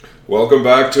Welcome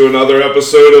back to another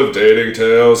episode of Dating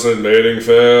Tales and Mating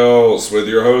Fails with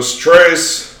your host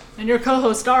Trace. And your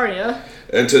co-host Aria.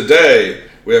 And today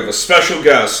we have a special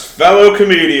guest, fellow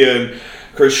comedian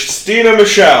Christina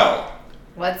Michelle.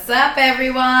 What's up,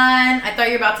 everyone? I thought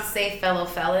you were about to say fellow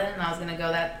felon, and I was going to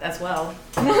go that as well.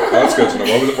 That's good to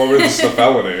know. What was the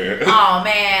felony? Oh,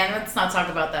 man. Let's not talk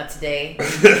about that today.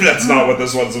 That's not what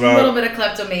this one's about? A little bit of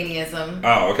kleptomaniaism.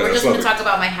 Oh, okay. We're just going to talk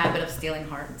about my habit of stealing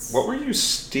hearts. What were you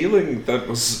stealing that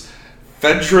was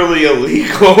federally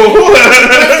illegal?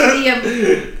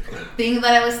 The thing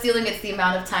that I was stealing, it's the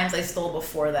amount of times I stole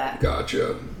before that.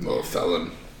 Gotcha. Little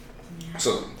felon. Yeah.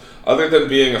 So, other than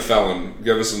being a felon,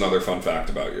 give us another fun fact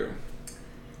about you.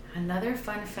 Another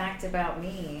fun fact about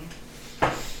me.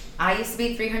 I used to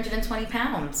be 320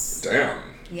 pounds. Damn.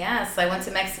 Yes, I went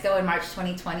to Mexico in March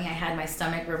 2020. I had my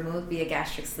stomach removed via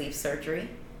gastric sleeve surgery.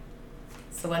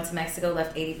 So went to Mexico,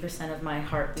 left 80% of my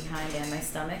heart behind and my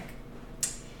stomach.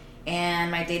 And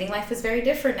my dating life is very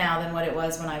different now than what it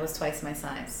was when I was twice my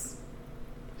size.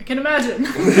 I can imagine.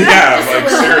 Yeah, like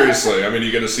seriously. I mean,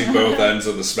 you get to see both ends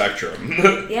of the spectrum.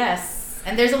 Yes.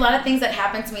 And there's a lot of things that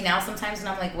happen to me now sometimes, and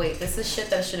I'm like, wait, this is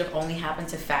shit that should have only happened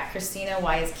to fat Christina.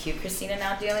 Why is cute Christina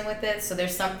now dealing with it? So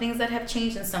there's some things that have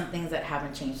changed and some things that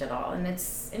haven't changed at all. And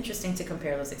it's interesting to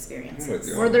compare those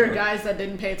experiences. Were there guys that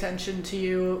didn't pay attention to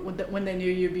you when they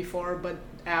knew you before, but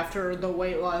after the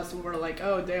weight loss were like,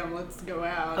 oh, damn, let's go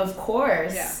out? Of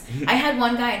course. Yeah. I had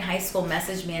one guy in high school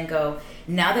message me and go,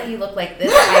 now that you look like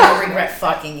this, I will regret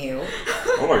fucking you.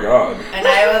 Oh my god. And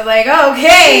I was like,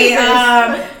 okay,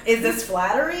 is this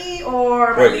flattery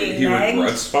or wait, he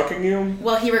regrets fucking you?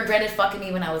 Well, he regretted fucking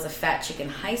me when I was a fat chick in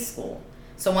high school.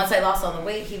 So once I lost all the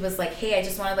weight, he was like, hey, I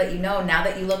just want to let you know, now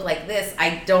that you look like this,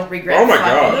 I don't regret fucking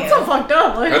you. That's so fucked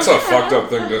up. That's a fucked up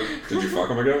thing to... Did you fuck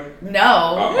him again?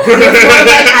 No. Oh. It's more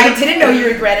like, I didn't know you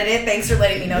regretted it. Thanks for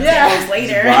letting me know 10 years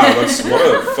later. Wow,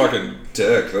 what a fucking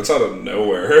dick. That's out of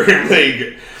nowhere.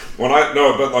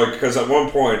 Because at one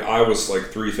point I was like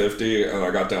 350 and I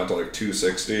got down to like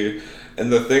 260. And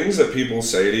the things that people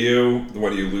say to you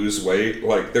when you lose weight,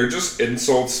 like, they're just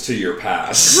insults to your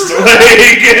past.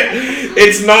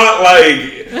 It's not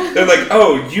like, they're like,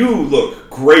 oh, you look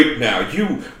great now.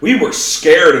 We were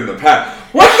scared in the past.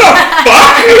 What the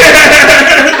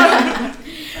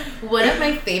fuck? One of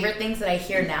my favorite things that I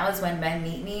hear now is when men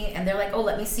meet me and they're like, oh,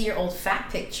 let me see your old fat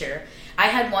picture. I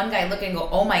had one guy look and go,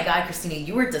 oh my god, Christina,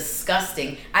 you were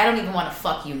disgusting. I don't even want to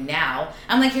fuck you now.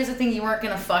 I'm like, here's the thing, you weren't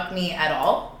going to fuck me at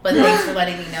all, but thanks for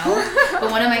letting me know.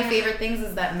 But one of my favorite things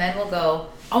is that men will go,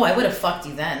 oh, I would have fucked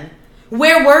you then.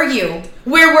 Where were you?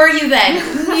 Where were you then?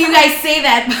 You guys say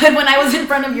that, but when I was in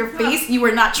front of your face, you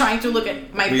were not trying to look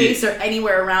at my face or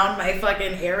anywhere around my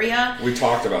fucking area. We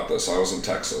talked about this. I was in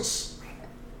Texas.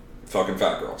 Fucking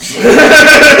fat girls.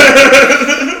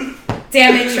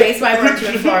 Damn it, Trace, why weren't you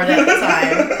in Florida at the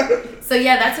time? So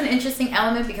yeah, that's an interesting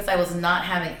element because I was not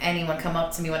having anyone come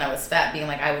up to me when I was fat being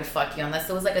like, I would fuck you, unless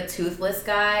it was like a toothless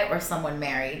guy or someone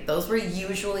married. Those were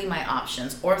usually my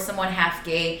options. Or someone half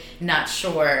gay, not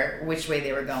sure which way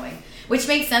they were going. Which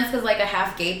makes sense because like a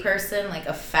half gay person, like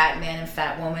a fat man and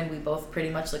fat woman, we both pretty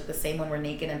much look the same when we're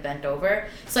naked and bent over.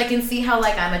 So I can see how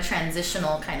like I'm a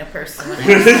transitional kind of person. When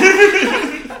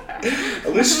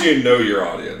At least you know your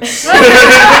audience.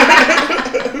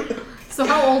 So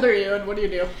how old are you and what do you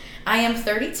do? I am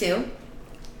 32.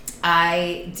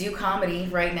 I do comedy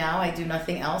right now. I do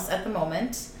nothing else at the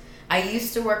moment. I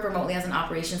used to work remotely as an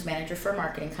operations manager for a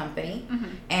marketing company. Mm-hmm.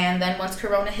 And then once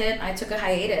Corona hit, I took a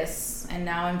hiatus. And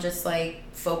now I'm just like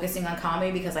focusing on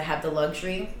comedy because I have the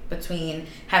luxury between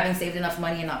having saved enough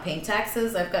money and not paying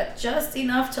taxes. I've got just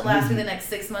enough to last me the next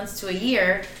 6 months to a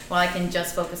year while I can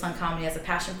just focus on comedy as a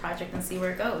passion project and see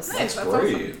where it goes. That's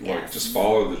great. Awesome. Like, just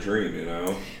follow the dream, you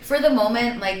know? For the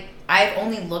moment, like, I've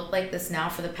only looked like this now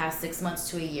for the past 6 months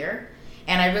to a year.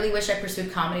 And I really wish I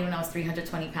pursued comedy when I was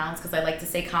 320 pounds because I like to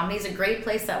say comedy is a great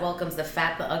place that welcomes the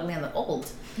fat, the ugly, and the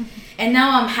old. And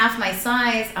now I'm half my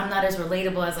size. I'm not as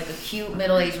relatable as like a cute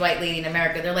middle-aged white lady in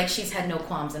America. They're like, she's had no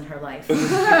qualms in her life. But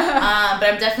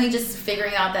I'm definitely just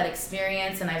figuring out that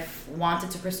experience, and I've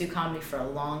wanted to pursue comedy for a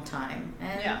long time.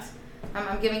 And yeah.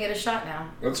 I'm giving it a shot now.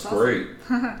 That's great.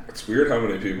 It's weird how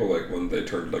many people, like, when they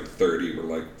turned, like, 30, were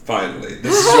like, finally,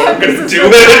 this is what I'm going to do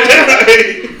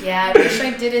it. Yeah, I wish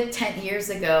I did it 10 years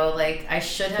ago. Like, I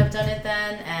should have done it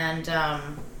then, and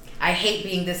I hate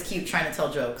being this cute trying to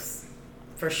tell jokes.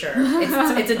 For sure.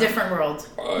 It's a different world.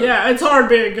 Yeah, it's hard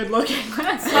being good looking.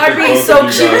 It's hard being so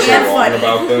cute and funny.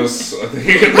 About this. I think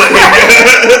you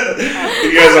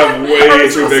guys have way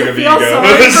too big of egos.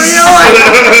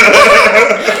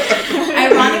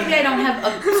 Ironically, I don't have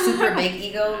a super big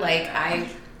ego. Like,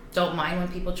 don't mind when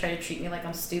people try to treat me like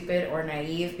I'm stupid or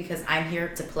naive, because I'm here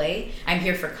to play. I'm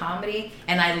here for comedy,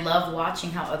 and I love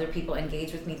watching how other people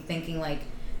engage with me, thinking like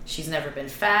she's never been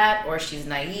fat, or she's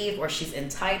naive, or she's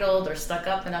entitled or stuck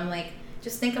up, and I'm like,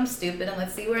 just think I'm stupid and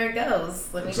let's see where it goes.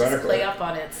 Let me just play up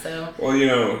on it. So well,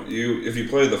 if you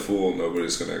play the fool,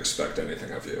 nobody's going to expect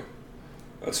anything of you.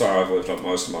 That's how I've lived up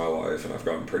most of my life, and I've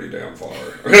gotten pretty damn far.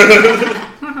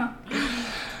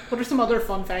 What are some other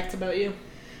fun facts about you?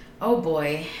 Oh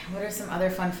boy, what are some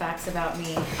other fun facts about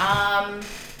me?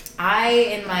 I,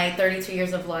 in my 32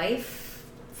 years of life,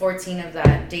 14 of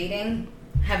that dating,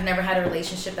 have never had a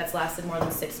relationship that's lasted more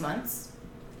than 6 months.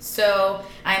 So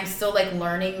I'm still like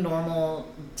learning normal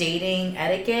dating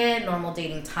etiquette, normal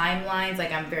dating timelines.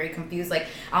 Like I'm very confused. Like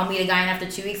I'll meet a guy and after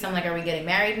 2 weeks I'm like, are we getting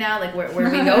married now? Like where do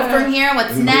we go from here?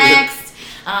 What's next?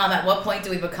 At what point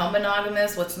do we become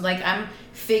monogamous? I'm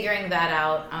figuring that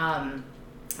out.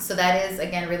 So that is,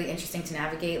 again, really interesting to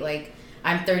navigate. Like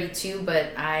I'm 32,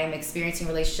 but I'm experiencing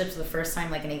relationships for the first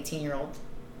time like an 18-year-old.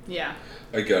 Yeah.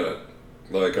 I get it.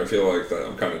 Like, I feel like that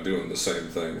I'm kind of doing the same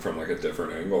thing from, like, a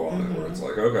different angle on it, where it's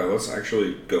like, okay, let's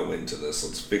actually go into this.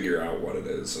 Let's figure out what it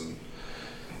is. And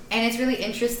it's really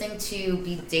interesting to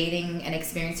be dating and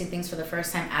experiencing things for the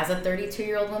first time as a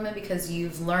 32-year-old woman, because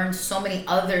you've learned so many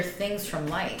other things from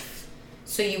life.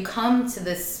 So you come to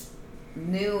this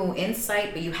new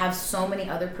insight, but you have so many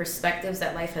other perspectives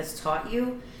that life has taught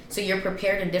you. So you're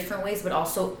prepared in different ways, but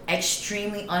also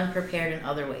extremely unprepared in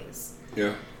other ways.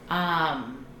 Yeah.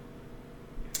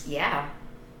 Yeah.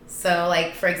 So,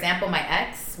 like, for example, my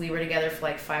ex, we were together for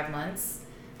like 5 months.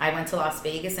 I went to Las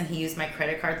Vegas and he used my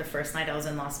credit card the first night I was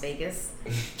in Las Vegas.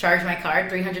 Charged my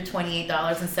card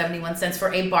 $328.71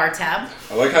 for a bar tab.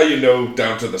 I like how you know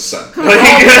down to the cent.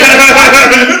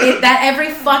 That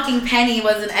every fucking penny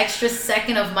was an extra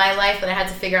second of my life that I had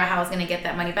to figure out how I was going to get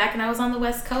that money back. And I was on the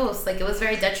West Coast. Like, it was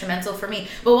very detrimental for me.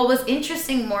 But what was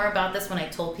interesting more about this, when I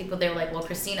told people, they were like, well,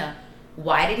 Christina,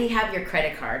 why did he have your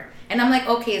credit card? And I'm like,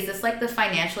 okay, is this like the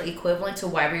financial equivalent to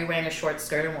why were you wearing a short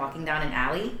skirt and walking down an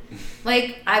alley?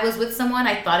 Like, I was with someone,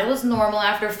 I thought it was normal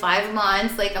after 5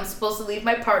 months. Like, I'm supposed to leave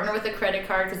my partner with a credit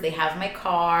card because they have my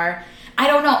car. I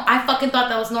don't know. I fucking thought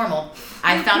that was normal.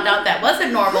 I found out that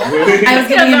wasn't normal. I was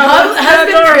getting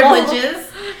husband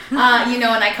privileges.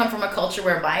 And I come from a culture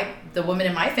where the women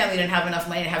in my family didn't have enough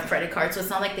money to have credit cards. So it's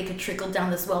not like they could trickle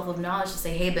down this wealth of knowledge to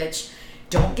say, hey, bitch,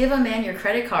 don't give a man your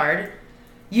credit card.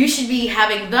 You should be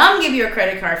having them give you a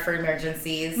credit card for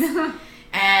emergencies.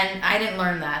 And I didn't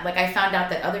learn that. Like, I found out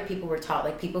that other people were taught,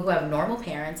 like people who have normal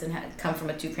parents and come from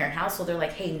a 2-parent household, they're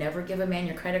like, hey, never give a man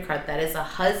your credit card. That is a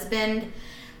husband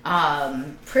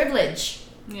privilege.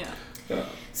 Yeah.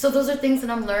 So those are things that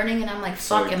I'm learning, and I'm like,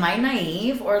 fuck, am I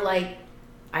naive? Or like,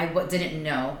 I didn't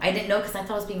know. I didn't know because I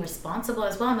thought I was being responsible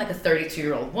as well. I'm like a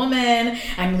 32-year-old woman.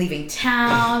 I'm leaving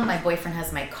town. My boyfriend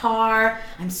has my car.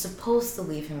 I'm supposed to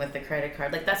leave him with the credit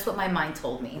card. Like, that's what my mind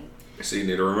told me. So you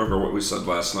need to remember what we said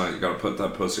last night. You got to put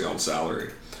that pussy on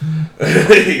salary.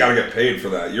 You got to get paid for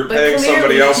that. You're paying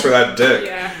somebody else for that dick.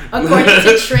 Yeah. According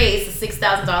to Trace,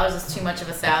 $6,000 is too much of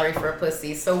a salary for a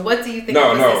pussy. So what do you think?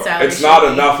 No, it's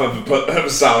not enough of a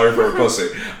salary for a pussy.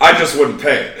 I just wouldn't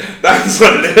pay it. That's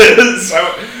what it is. So,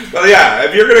 but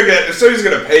yeah, if somebody's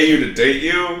gonna pay you to date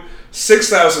you,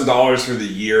 $6,000 for the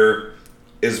year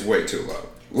is way too low.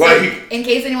 Like, so, in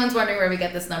case anyone's wondering where we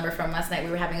get this number from, last night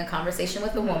we were having a conversation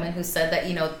with a woman who said that,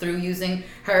 through using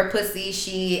her pussy,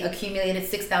 she accumulated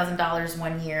 $6,000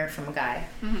 1 year from a guy.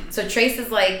 Mm-hmm. So Trace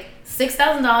is like,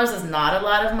 $6,000 is not a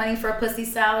lot of money for a pussy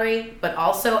salary, but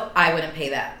also I wouldn't pay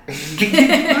that.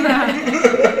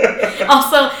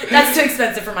 Also, that's too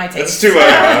expensive for my taste. It's too much.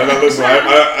 Listen,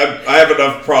 I have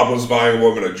enough problems buying a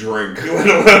woman a drink, let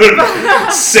alone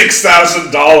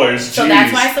 $6,000. So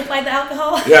that's why I supplied the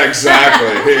alcohol? Yeah, exactly.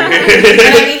 And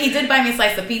I mean, he did buy me a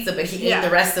slice of pizza, but he ate the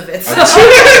rest of it. So.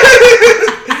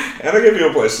 And I give you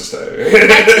a place to stay.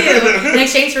 That too. In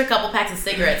exchange for a couple packs of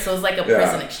cigarettes, so it was like a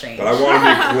prison exchange. But I want to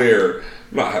be clear,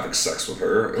 I'm not having sex with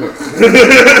her.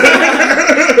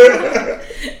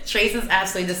 Trace is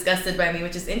absolutely disgusted by me,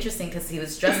 which is interesting because he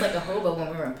was dressed like a hobo when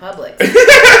we were in public.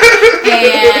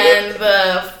 And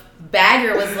the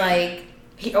bagger was like,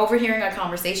 overhearing our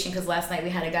conversation, because last night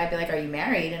we had a guy be like, are you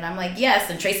married? And I'm like,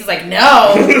 yes. And Trace is like,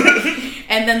 no.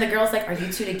 And then the girl's like, are you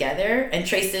two together? And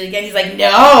traced it again. He's like,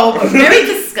 no. But very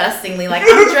disgustingly. Like,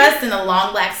 I'm dressed in a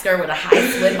long black skirt with a high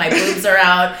slit. My boobs are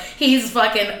out. He's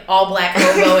fucking all black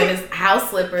hobo in his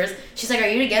house slippers. She's like, are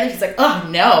you together? He's like, oh,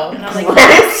 no. And I'm like,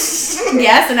 yes.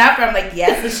 And after I'm like,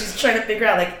 yes. And she's trying to figure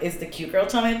out, like, is the cute girl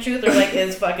telling the truth? Or, like,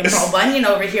 is fucking Paul Bunyan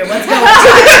over here? What's going on?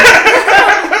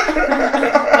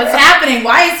 What's happening?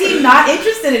 Why is he not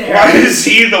interested in her? Why is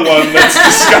he the one that's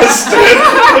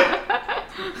disgusted?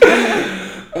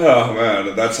 Oh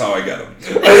man, that's how I get him.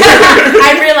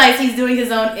 I realize he's doing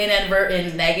his own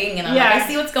inadvertent negging, and I'm like, I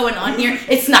see what's going on here.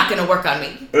 It's not going to work on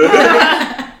me.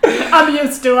 I'm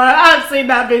used to it. I've seen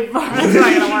that before. It's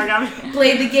not going to work on me.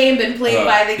 Played the game, been played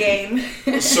by the game.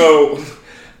 So,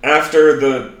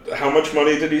 after how much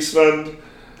money did he spend?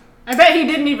 I bet he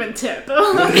didn't even tip. He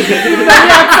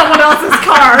had someone else's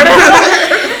card.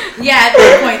 Yeah, at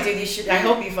that point, dude, I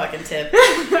hope you fucking tip.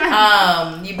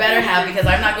 You better have, because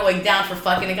I'm not going down for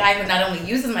fucking a guy who not only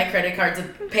uses my credit card to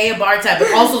pay a bar tab,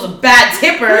 but also is a bad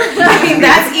tipper. I mean,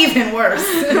 that's even worse.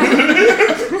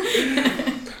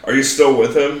 Are you still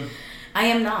with him? I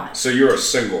am not. So you're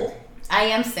single? I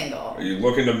am single. Are you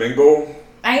looking to mingle?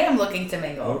 I am looking to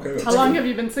mingle. Okay. How long have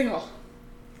you been single?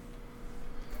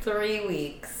 3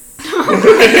 weeks. Okay,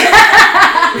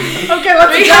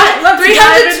 let's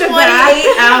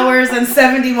 328 hours and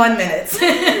 71 minutes.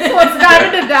 Let's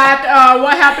dive into that.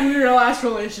 What happened in your last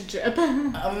relationship?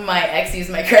 My ex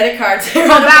used my credit card to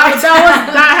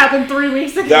that happened 3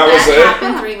 weeks ago. That was it?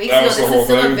 happened 3 weeks ago. This is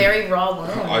still a very raw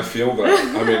wound. I feel that.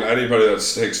 I mean, anybody that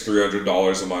takes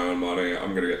 $300 of my own money,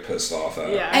 I'm going to get pissed off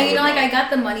at. Yeah. And I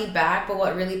got the money back, but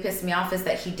what really pissed me off is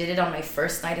that he did it on my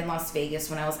first night in Las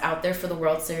Vegas when I was out there for the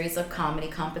World Series of Comedy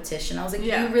competition. I was like,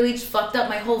 you really fucked up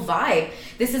my whole vibe.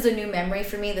 This is a new memory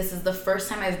for me. This is the first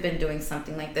time I've been doing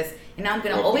something like this. And now I'm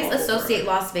going to always associate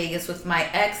Las Vegas with my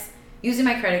ex using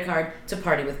my credit card to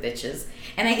party with bitches.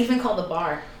 And I even called the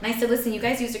bar. And I said, listen, you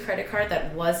guys used a credit card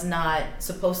that was not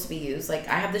supposed to be used. Like,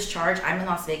 I have this charge. I'm in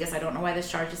Las Vegas. I don't know why this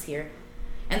charge is here.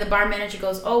 And the bar manager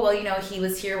goes, oh, well, he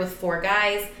was here with 4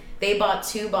 guys. They bought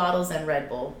 2 bottles and Red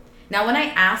Bull. Now, when I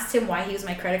asked him why he used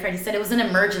my credit card, he said it was an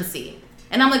emergency.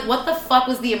 And I'm like, what the fuck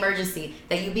was the emergency?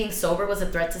 That you being sober was a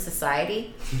threat to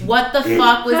society? What the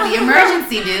fuck was the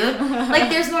emergency, dude? Like,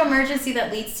 there's no emergency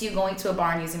that leads to you going to a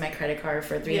bar and using my credit card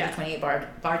for a 328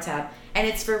 bar tab. And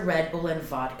it's for Red Bull and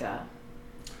vodka.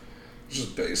 It's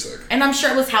just basic. And I'm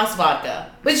sure it was house vodka.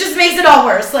 Which just makes it all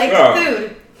worse. Like,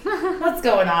 dude, what's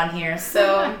going on here?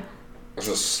 So... It's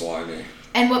just slimy.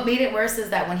 And what made it worse is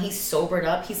that when he sobered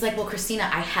up, he's like, well, Christina,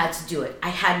 I had to do it.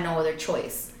 I had no other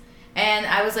choice. And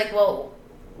I was like, well...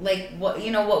 Like, what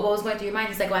was going through your mind?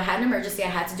 He's like, well, I had an emergency. I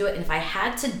had to do it. And if I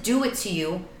had to do it to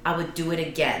you, I would do it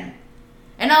again.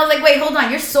 And I was like, wait, hold on.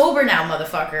 You're sober now,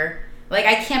 motherfucker. Like,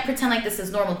 I can't pretend like this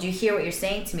is normal. Do you hear what you're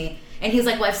saying to me? And he's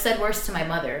like, well, I've said worse to my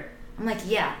mother. I'm like,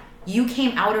 yeah, you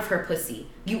came out of her pussy.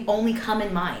 You only come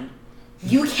in mine.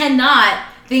 You cannot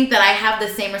think that I have the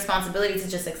same responsibility to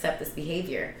just accept this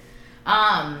behavior.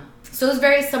 So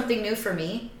it was something new for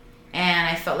me. And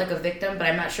I felt like a victim, but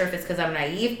I'm not sure if it's because I'm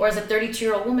naive or as a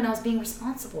 32-year-old woman, I was being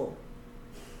responsible.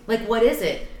 Like, what is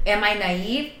it? Am I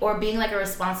naive or being like a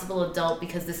responsible adult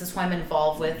because this is who I'm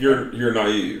involved with? You're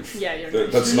naive. Yeah, you're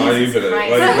naive. That's naivety.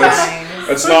 Christ. Like,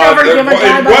 that's not.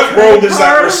 In what world is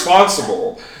that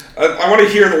responsible? I want to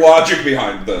hear the logic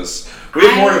behind this. We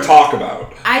have more to talk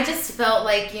about. I just felt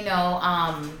like,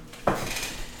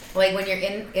 like when you're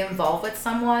involved with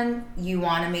someone, you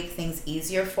want to make things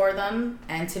easier for them.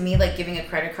 And to me, like giving a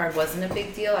credit card wasn't a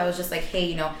big deal. I was just like,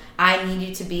 hey, I need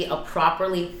you to be a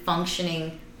properly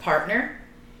functioning partner.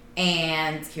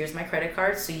 And here's my credit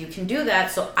card so you can do that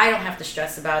so I don't have to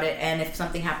stress about it. And if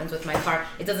something happens with my car,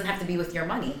 it doesn't have to be with your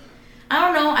money. I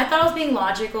don't know. I thought I was being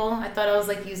logical. I thought I was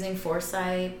like using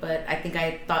foresight, but I think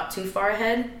I thought too far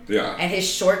ahead. Yeah. And his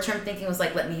short-term thinking was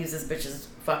like, let me use this bitch's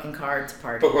fucking card to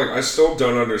party. But like, I still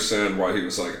don't understand why he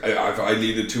was like, if I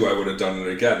needed to, I would have done it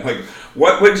again. Like,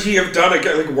 what would he have done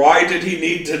again? Like, why did he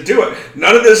need to do it?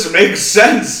 None of this makes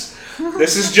sense.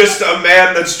 This is just a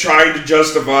man that's trying to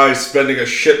justify spending a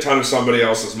shit ton of somebody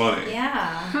else's money.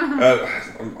 Yeah.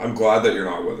 I'm glad that you're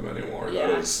not with him anymore. Yeah,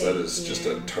 that is just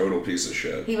a total piece of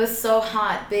shit. He was so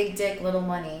hot. Big dick, little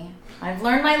money. I've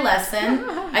learned my lesson.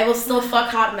 I will still fuck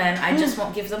hot men. I just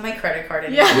won't give them my credit card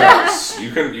anymore. Yes,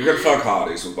 you can fuck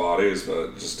hotties with bodies,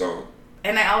 but just don't.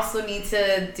 And I also need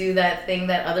to do that thing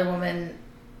that other women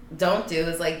don't do,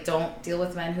 is like don't deal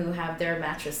with men who have their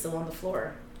mattress still on the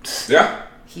floor. Yeah.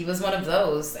 He was one of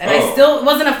those. And I still, it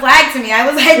wasn't a flag to me. I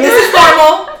was like, this is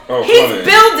normal.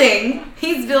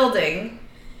 He's building.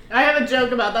 I have a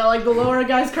joke about that. Like, the lower a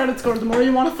guy's credit score, the more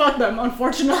you want to fuck them,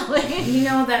 unfortunately. You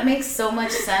know, that makes so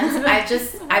much sense.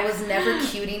 I was never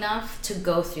cute enough to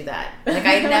go through that. Like,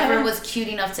 I never was cute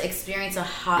enough to experience a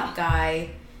hot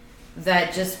guy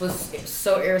that just was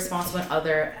so irresponsible in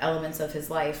other elements of his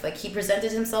life. Like, he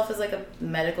presented himself as, like, a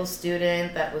medical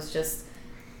student that was just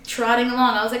trotting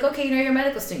along. I was like, okay, you're a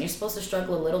medical student. You're supposed to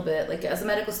struggle a little bit. Like, as a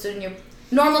medical student, you're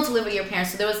normal to live with your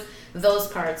parents. So there was those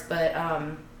parts. But,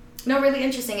 no, really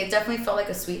interesting. It definitely felt like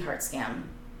a sweetheart scam.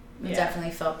 It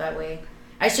definitely felt that way.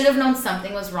 I should have known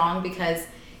something was wrong because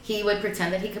he would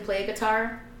pretend that he could play a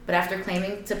guitar. But after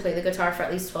claiming to play the guitar for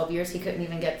at least 12 years, he couldn't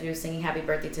even get through singing Happy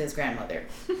Birthday to his grandmother.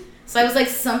 So I was like,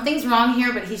 something's wrong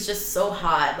here, but he's just so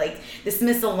hot. Like, this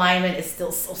misalignment is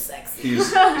still so sexy.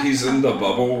 He's in the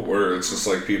bubble where it's just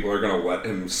like people are going to let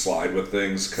him slide with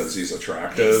things because he's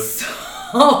attractive. He's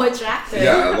so attractive.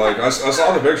 Yeah, like, I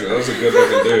saw the picture. That was a good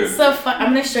looking dude. So fun.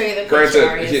 I'm going to show you the picture.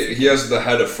 Granted, he has the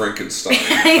head of Frankenstein.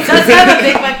 He does have a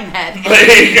big fucking head.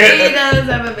 He does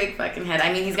have a big fucking head.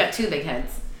 I mean, he's got 2 big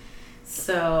heads.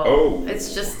 So,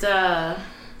 it's just,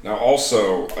 Now,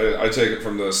 also, I take it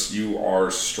from this, you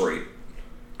are straight.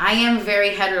 I am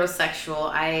very heterosexual.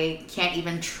 I can't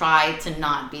even try to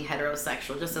not be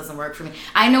heterosexual. It just doesn't work for me.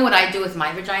 I know what I do with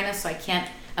my vagina, so I can't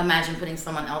imagine putting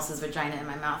someone else's vagina in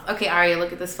my mouth. Okay, Aria,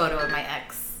 look at this photo of my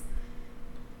ex.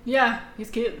 Yeah, he's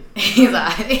cute. He's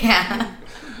yeah.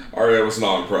 Aria was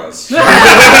not impressed. That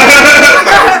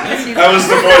was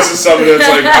the voice of somebody that's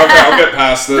like, okay, I'll get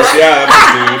past this. Yeah,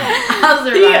 that's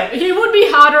a dude. He would be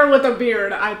hotter with a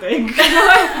beard, I think.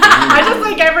 I just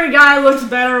think every guy looks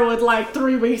better with like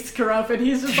 3 weeks growth, and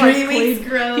he's just like clean.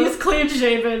 He's clean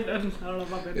shaven, and I don't know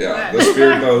if I'm into that. This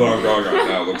beard though that I'm growing right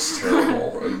now looks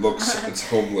terrible. It's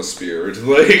homeless beard.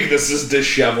 Like, this is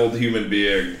disheveled human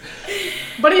being.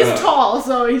 But he's tall,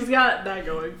 so he's got that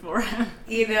going for him.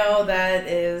 You know,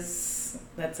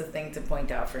 that's a thing to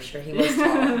point out for sure. He was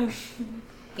tall.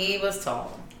 He was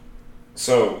tall.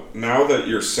 So, now that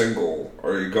you're single,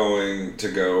 are you going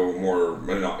to go more,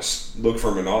 look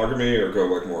for monogamy, or go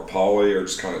like more poly, or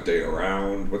just kind of date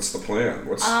around? What's the plan?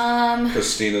 What's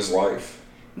Christina's life?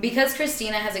 Because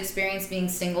Christina has experienced being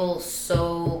single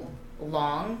so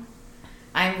long,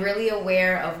 I'm really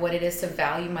aware of what it is to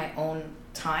value my own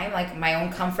time, like my own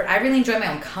comfort. I really enjoy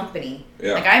my own company.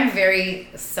 Yeah. Like, I'm very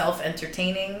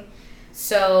self-entertaining.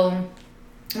 So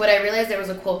what I realized, there was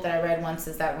a quote that I read once,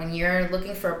 is that when you're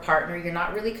looking for a partner, you're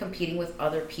not really competing with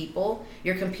other people.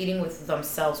 You're competing with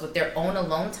themselves, with their own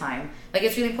alone time. Like,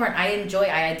 it's really important. I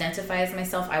identify as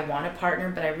myself. I want a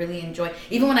partner, but I really enjoy,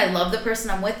 even when I love the person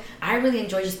I'm with, I really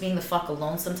enjoy just being the fuck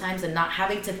alone sometimes and not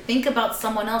having to think about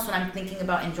someone else when I'm thinking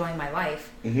about enjoying my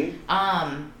life.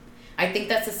 Mm-hmm. I think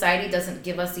that society doesn't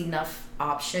give us enough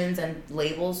options and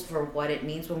labels for what it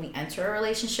means when we enter a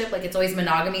relationship. Like, it's always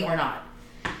monogamy or not.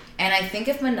 And I think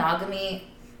if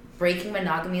breaking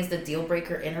monogamy is the deal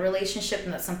breaker in a relationship,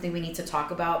 and that's something we need to talk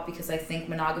about, because I think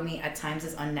monogamy at times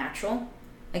is unnatural.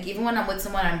 Like, even when I'm with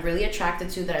someone I'm really attracted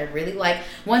to, that I really like,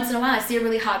 once in a while I see a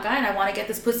really hot guy and I want to get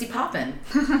this pussy popping.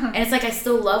 And it's like, I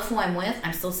still love who I'm with.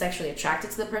 I'm still sexually attracted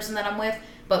to the person that I'm with.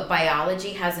 But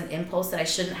biology has an impulse that I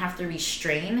shouldn't have to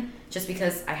restrain just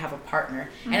because I have a partner.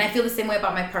 Mm-hmm. And I feel the same way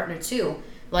about my partner too.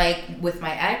 Like, with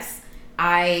my ex,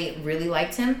 I really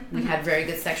liked him. We had very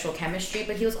good sexual chemistry,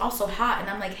 but he was also hot. And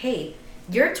I'm like, hey,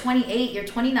 you're 28, you're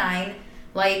 29.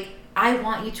 Like, I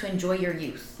want you to enjoy your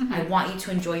youth. Mm-hmm. I want you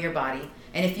to enjoy your body.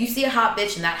 And if you see a hot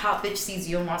bitch and that hot bitch sees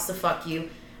you and wants to fuck you,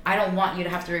 I don't want you to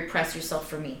have to repress yourself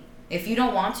for me. If you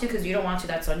don't want to, because you don't want to,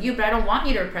 that's on you. But I don't want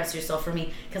you to repress yourself for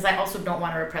me, because I also don't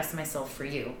want to repress myself for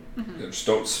you. Mm-hmm. Just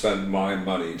don't spend my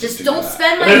money. Just don't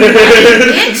spend my money,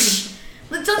 bitch.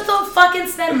 Just don't fucking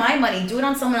spend my money. Do it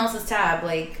on someone else's tab.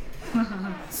 Like,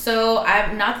 so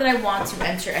I'm not that I want to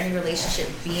enter any relationship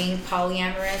being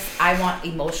polyamorous. I want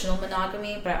emotional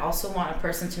monogamy, but I also want a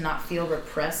person to not feel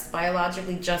repressed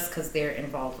biologically just because they're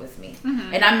involved with me.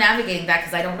 Mm-hmm. And I'm navigating that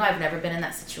because I don't know. I've never been in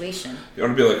that situation. You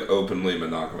want to be like openly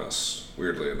monogamous,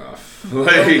 weirdly enough.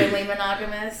 Like, openly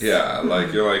monogamous? Yeah,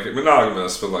 like you're like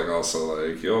monogamous, but like also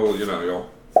like you'll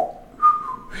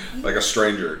like a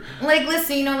stranger. Like,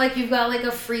 listen, like you've got like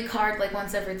a free card like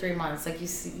once every 3 months. Like, you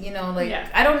see, like,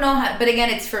 I don't know how, but again,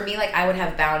 it's for me, like, I would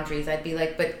have boundaries. I'd be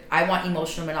like, but I want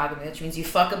emotional monogamy, which means you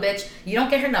fuck a bitch, you don't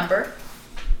get her number,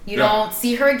 you don't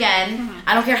see her again. Mm-hmm.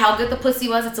 I don't care how good the pussy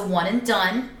was, it's a one and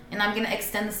done, and I'm going to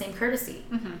extend the same courtesy.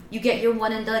 Mm-hmm. You get your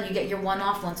one and done, you get your one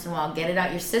off once in a while, get it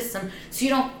out your system, so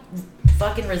you don't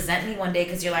fucking resent me one day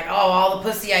because you're like, oh, all the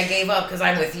pussy I gave up because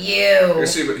I'm with you. You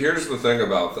see, but here's the thing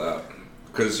about that.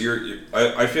 Because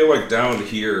I feel like down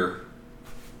here,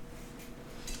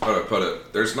 how do I put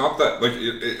it? There's not that, like,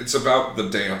 it's about the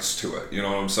dance to it, you know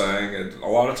what I'm saying? A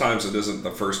lot of times it isn't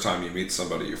the first time you meet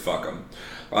somebody you fuck them.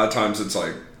 A lot of times it's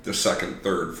like the second,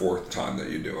 third, fourth time that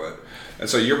you do it. And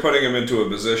so you're putting him into a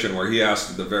position where he asked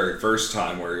it the very first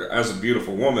time, where as a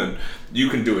beautiful woman, you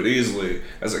can do it easily.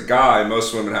 As a guy,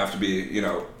 most women have to be, you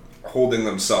know, holding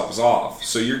themselves off.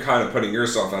 So you're kind of putting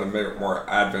yourself in a more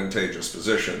advantageous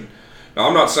position. Now,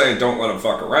 I'm not saying don't let him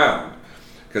fuck around,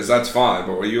 because that's fine,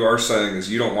 but what you are saying is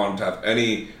you don't want him to have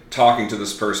any talking to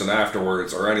this person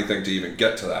afterwards or anything to even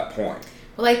get to that point.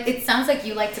 Well, like, it sounds like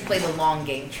you like to play the long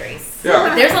game, Trace. Yeah.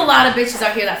 Like, there's a lot of bitches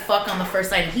out here that fuck on the first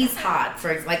night, and he's hot.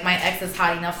 Like, my ex is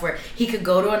hot enough where he could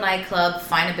go to a nightclub,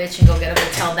 find a bitch, and go get a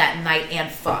hotel that night and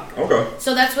fuck. Okay.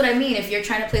 So that's what I mean. If you're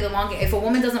trying to play the long game, if a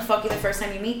woman doesn't fuck you the first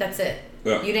time you meet, that's it.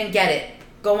 Yeah. You didn't get it.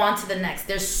 Go on to the next.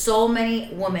 There's so many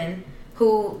women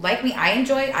who, like me, I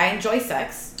enjoy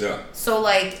sex. Yeah. So,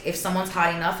 like, if someone's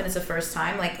hot enough and it's the first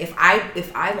time, like, if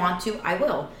I want to, I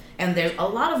will. And there's a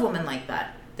lot of women like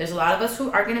that. There's a lot of us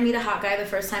who are going to meet a hot guy the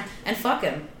first time and fuck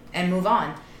him and move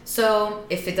on. So,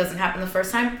 if it doesn't happen the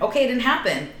first time, okay, it didn't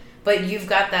happen. But you've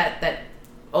got that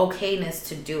okayness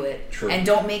to do it. True. And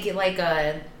don't make it like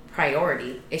a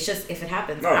priority. It's just, if it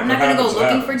happens. No, I'm not going to go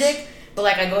looking for happens. dick. But,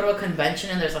 like, I go to a convention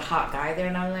and there's a hot guy there,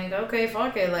 and I'm like, okay,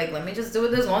 fuck it. Like, let me just do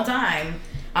it this one time.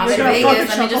 I'm You're in gonna Vegas. fuck a Let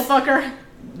me chuckle just. fucker?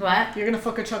 What? You're gonna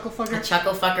fuck a chuckle fucker? A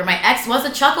chuckle fucker. My ex was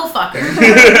a chuckle fucker.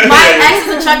 My ex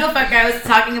is a chuckle fucker. I was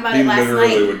talking about it last night. He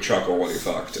literally would chuckle when he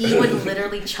fucked. He would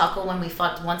literally chuckle when we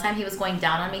fucked. One time he was going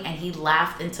down on me and he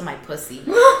laughed into my pussy.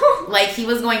 Like, he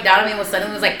was going down on me and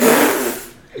suddenly was like,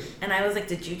 and I was like,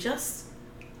 did you just?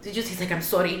 He's like, I'm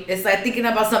sorry. It's like thinking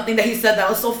about something that he said that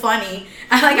was so funny.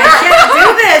 I'm like, I can't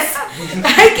do this.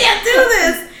 I can't do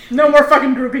this. No more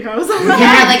fucking groupie hoes.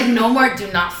 Yeah, like, no more do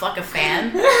not fuck a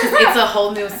fan. It's a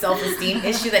whole new self-esteem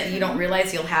issue that you don't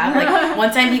realize you'll have. Like,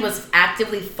 one time he was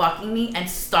actively fucking me and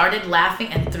started laughing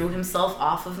and threw himself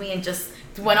off of me and just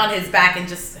went on his back and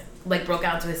just, like, broke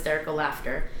out into hysterical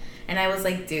laughter. And I was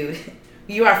like, dude,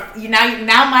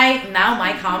 now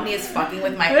my comedy is fucking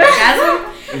with my orgasm.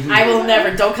 I will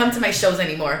never. Don't come to my shows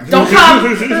anymore. Don't come.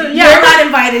 You're not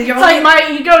invited. You're it's like my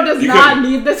ego does not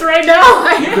need this right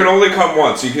now. You can only come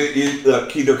once. You can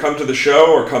either come to the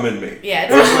show or come in me. Yeah,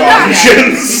 it's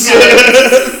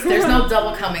options. There's no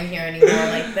double coming here anymore.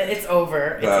 Like, it's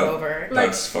over. It's over.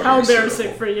 That's fucking how embarrassing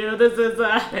terrible for you. This is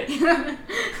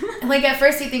like, at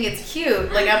first you think it's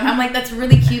cute. Like, I'm like, that's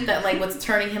really cute that, like, what's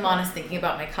turning him on is thinking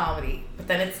about my comedy. But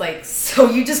then it's like, so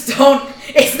you just don't.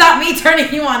 It's not me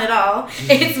turning you on at all.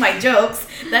 It's my jokes.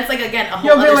 That's, like, again, a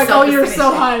whole other You'll be like, oh, you're so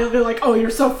issue. high. You'll be like, oh, you're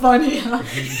so funny.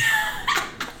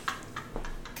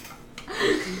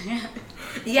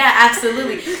 Yeah,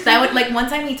 absolutely. That would, like, one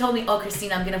time he told me, oh,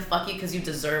 Christina, I'm gonna fuck you because you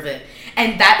deserve it.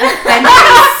 And that offended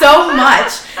me so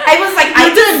much. I was like,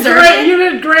 I deserve it. You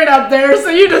did great up there, so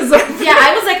you deserve it. Yeah,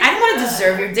 I was like, I don't want to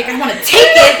deserve your dick. I want to take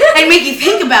it and make you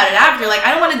think about it after. Like, I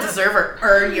don't want to deserve or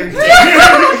earn your dick.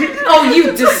 Oh,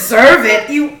 you deserve it.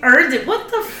 You earned it.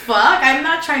 What the fuck? I'm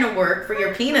not trying to work for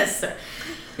your penis.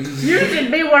 You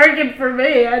should be working for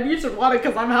me, and you should want it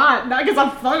because I'm hot, not because I'm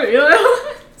funny.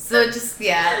 So just,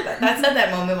 yeah, that's at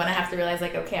that moment when I have to realize,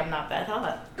 like, okay, I'm not that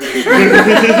hot.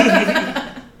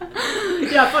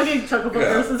 Yeah, fucking chuckle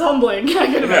fuckers is humbling. I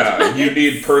can imagine. Yeah, you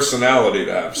need personality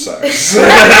to have sex. Gotta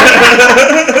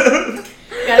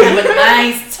have a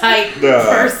nice, tight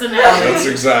personality. That's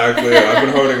exactly it. I've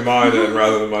been honing mine in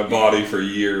rather than my body for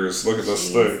years. Look at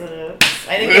this thing.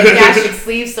 I think get gastric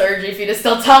sleeve surgery if you just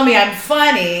still tell me I'm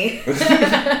funny.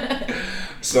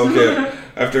 Still can't.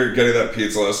 After getting that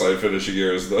pizza last night, finishing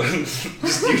yours,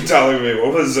 just you telling me,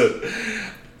 what was it?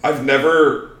 I've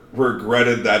never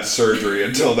regretted that surgery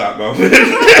until that moment.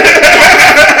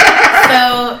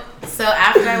 So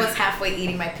after I was halfway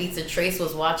eating my pizza, Trace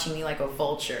was watching me like a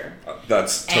vulture.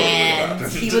 That's totally what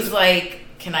happened. He was like,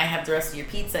 can I have the rest of your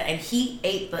pizza? And he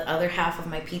ate the other half of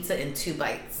my pizza in 2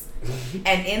 bites.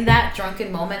 And in that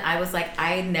drunken moment, I was like,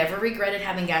 I never regretted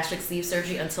having gastric sleeve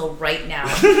surgery until right now.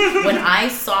 When I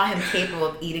saw him capable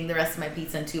of eating the rest of my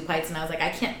pizza in 2 bites, and I was like, I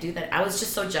can't do that. I was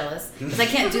just so jealous because I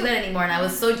can't do that anymore. And I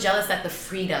was so jealous at the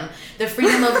freedom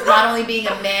of not only being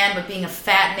a man, but being a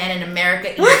fat man in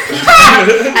America eating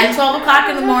pizza at 12 o'clock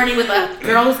in the morning with a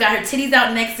girl who's got her titties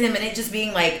out next to him, and it just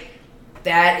being like,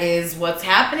 that is what's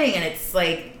happening. And it's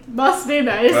like, must be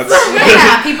nice.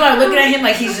 Yeah, people are looking at him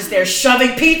like he's just there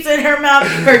shoving pizza in her mouth,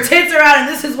 her tits are out, and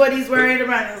this is what he's worried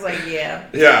about. And I was like, yeah.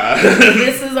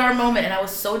 This is our moment. And I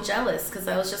was so jealous because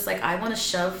I was just like, I want to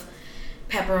shove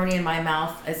pepperoni in my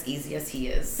mouth as easy as he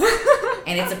is.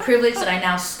 And it's a privilege that I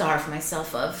now starve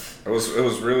myself of. It was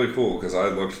really cool because I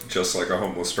looked just like a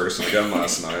homeless person again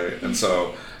last night. And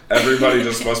so everybody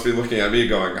just must be looking at me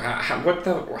going,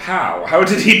 how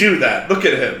did he do that? Look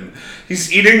at him.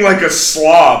 He's eating like a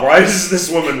slob. Why is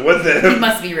this woman with him? He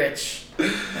must be rich.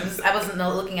 I wasn't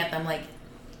looking at them like,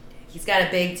 he's got a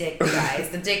big dick, guys.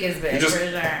 The dick is big, for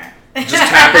sure. Just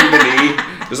tapping the knee.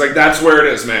 Just like, that's where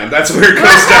it is, man. That's where it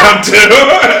goes down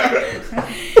to.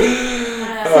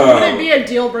 So would it be a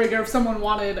deal breaker if someone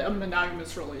wanted a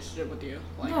monogamous relationship with you?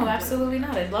 No, absolutely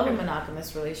not. I'd love a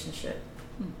monogamous relationship.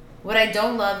 What I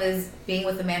don't love is being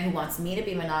with a man who wants me to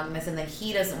be monogamous and then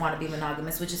he doesn't want to be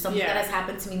monogamous, which is something that has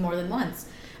happened to me more than once.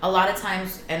 A lot of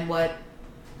times, and what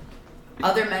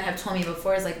other men have told me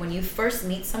before is like, when you first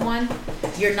meet someone,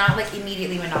 you're not like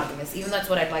immediately monogamous, even though that's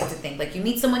what I'd like to think. Like, you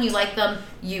meet someone, you like them,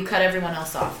 you cut everyone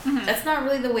else off. That's not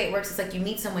really the way it works. It's like you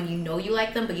meet someone, you know you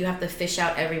like them, but you have to fish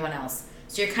out everyone else.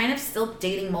 So you're kind of still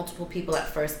dating multiple people at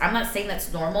first. I'm not saying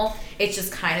that's normal. It's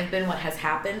just kind of been what has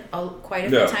happened quite a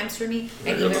few times for me.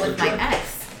 And even with my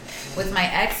ex. With my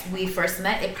ex, we first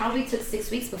met. It probably took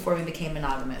 6 weeks before we became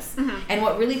monogamous. And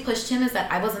what really pushed him is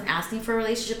that I wasn't asking for a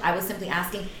relationship. I was simply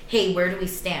asking, hey, where do we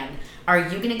stand? Are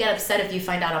you going to get upset if you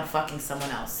find out I'm fucking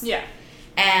someone else? Yeah.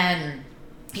 And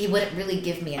he wouldn't really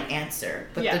give me an answer.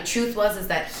 But the truth is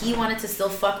that he wanted to still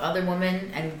fuck other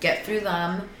women and get through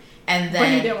them. And then, but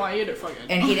he didn't want you to fuck it.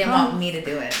 And he didn't want me to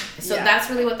do it. So that's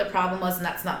really what the problem was, and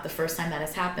that's not the first time that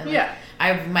has happened.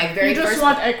 Like, you just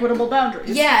want equitable boundaries.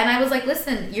 Yeah, and I was like,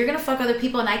 listen, you're going to fuck other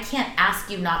people, and I can't ask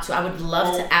you not to. I would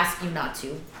love to ask you not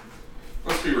to.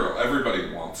 Let's be real.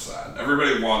 Everybody wants that.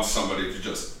 Everybody wants somebody to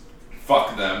just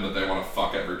fuck them, that they want to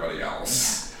fuck everybody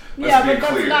else. Let's be clear.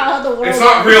 That's not how the world works. It's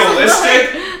not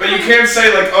realistic, but you can't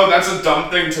say like, oh, that's a dumb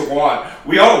thing to want.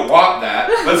 We all want that.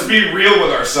 Let's be real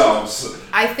with ourselves.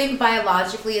 I think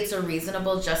biologically it's a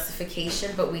reasonable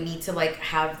justification, but we need to like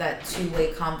have that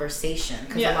two-way conversation.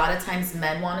 Because a lot of times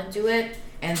men want to do it,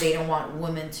 and they don't want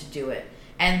women to do it.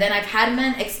 And then I've had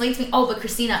men explain to me, oh, but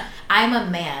Christina, I'm a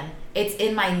man. It's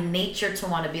in my nature to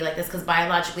want to be like this because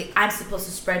biologically I'm supposed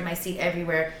to spread my seed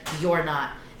everywhere. You're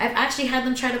not. I've actually had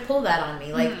them try to pull that on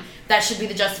me. Like, that should be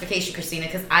the justification, Christina,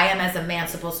 because I am, as a man,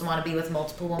 supposed to want to be with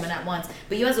multiple women at once.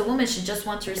 But you, as a woman, should just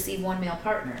want to receive one male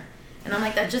partner. And I'm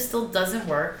like, that just still doesn't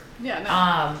work. Yeah, no.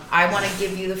 I want to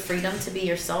give you the freedom to be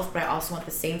yourself, but I also want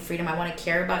the same freedom. I want to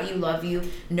care about you, love you,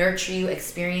 nurture you,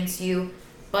 experience you.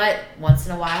 But once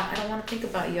in a while, I don't want to think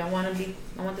about you. I want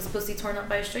this pussy torn up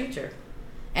by a stranger.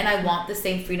 And I want the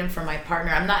same freedom for my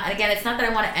partner. It's not that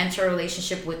I want to enter a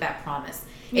relationship with that promise.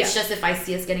 It's just if I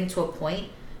see us getting to a point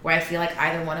where I feel like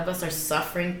either one of us are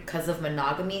suffering because of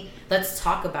monogamy, let's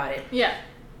talk about it. Yeah.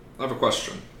 I have a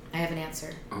question. I have an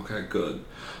answer. Okay, good.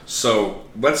 So,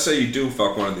 let's say you do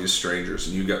fuck one of these strangers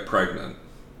and you get pregnant.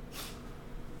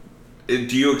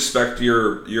 Do you expect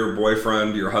your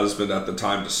boyfriend, your husband at the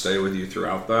time to stay with you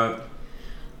throughout that?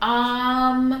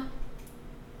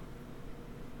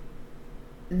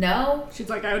 No. She's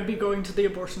like, I would be going to the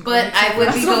abortion clinic. But I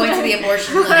would be going to the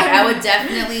abortion clinic. I would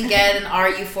definitely get an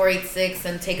RU486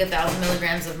 and take 1,000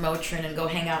 milligrams of Motrin and go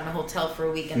hang out in a hotel for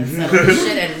a weekend and settle this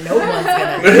shit, and no one's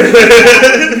gonna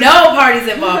know. No parties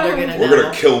involved are gonna know. We're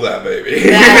gonna kill that baby.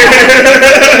 Killed,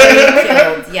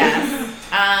 yes.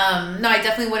 No, I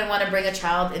definitely wouldn't want to bring a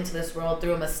child into this world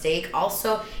through a mistake.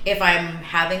 Also, if I'm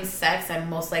having sex, I'm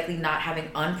most likely not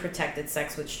having unprotected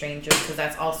sex with strangers, because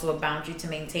that's also a boundary to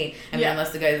maintain. I mean,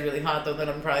 unless the guy's really hot, though, then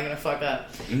I'm probably going to fuck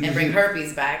up and bring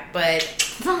herpes back.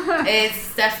 But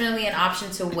it's definitely an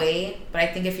option to weigh. But I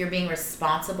think if you're being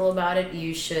responsible about it,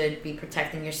 you should be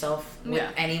protecting yourself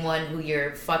with anyone who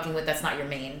you're fucking with that's not your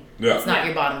main. Yeah. It's not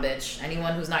your bottom bitch.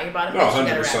 Anyone who's not your bottom bitch, you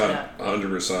gotta wrap it up.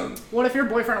 100%. What if your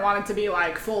boyfriend wanted to be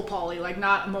like full poly, like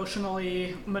not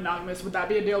emotionally monogamous? Would that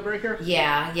be a deal breaker?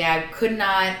 Yeah. I could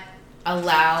not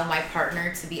allow my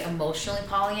partner to be emotionally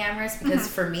polyamorous because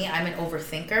for me, I'm an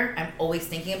overthinker. I'm always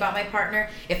thinking about my partner.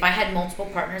 If I had multiple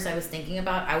partners I was thinking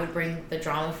about, I would bring the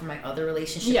drama from my other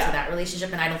relationship to that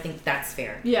relationship, and I don't think that's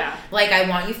fair. Yeah. Like, I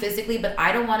want you physically, but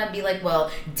I don't want to be like, well,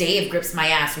 Dave grips my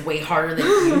ass way harder than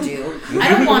you do. I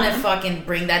don't want to fucking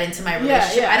bring that into my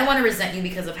relationship. I don't want to resent you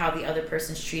because of how the other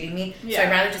person's treating me. So I'd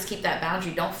rather just keep that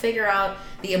boundary. Don't figure out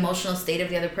the emotional state of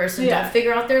the other person. Don't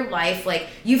figure out their life. Like,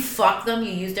 you fuck them,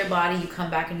 you use their body, you come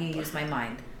back and you use my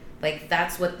mind. Like,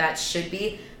 that's what that should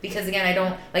be. Because again, I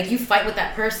don't, like, you fight with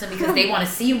that person because they want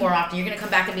to see you more often. You're going to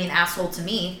come back and be an asshole to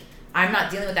me. I'm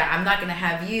not dealing with that. I'm not going to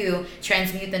have you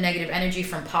transmute the negative energy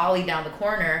from Polly down the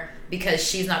corner because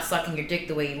she's not sucking your dick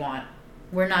the way you want.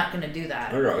 We're not going to do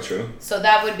that. I gotcha. So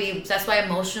that's why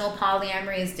emotional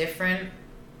polyamory is different.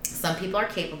 Some people are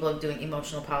capable of doing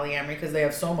emotional polyamory because they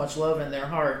have so much love in their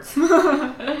hearts.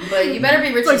 But you better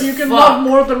be rich as fuck. You can love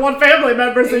more than one family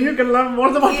member, so you can love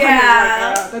more than one family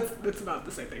member. That's not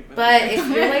the same thing. But if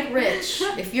you're like rich,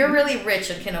 if you're really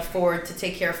rich and can afford to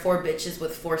take care of 4 bitches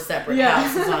with 4 separate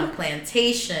houses on a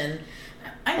plantation,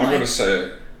 I'm going to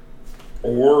say,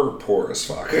 or poor as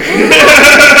fuck.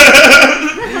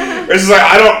 It's like,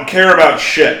 I don't care about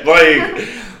shit. Like,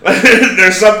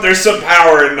 there's some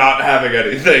power in not having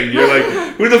anything. You're like,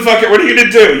 who the fuck, what are you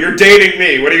gonna do? You're dating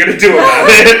me. What are you gonna do about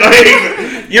it?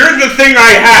 Like, you're the thing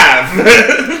I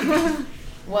have.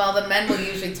 Well, the men will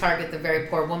usually target the very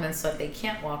poor woman so that they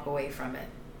can't walk away from it.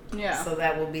 Yeah. So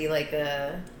that will be like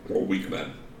a... Well, weak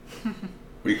men.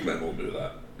 Weak men will do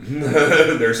that.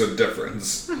 There's a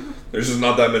difference. There's just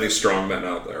not that many strong men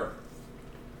out there.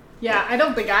 Yeah, I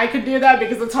don't think I could do that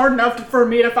because it's hard enough for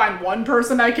me to find one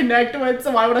person I connect with, so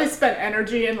why would I spend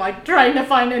energy in, like, trying to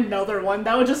find another one?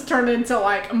 That would just turn into,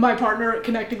 like, my partner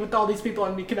connecting with all these people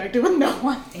and me connecting with no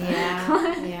one.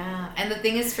 Yeah, yeah. And the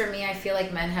thing is, for me, I feel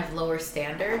like men have lower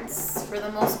standards for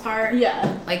the most part.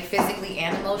 Yeah. Like, physically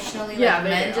and emotionally. Yeah, like,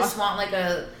 men just want, like,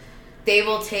 they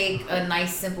will take a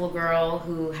nice, simple girl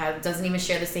who doesn't even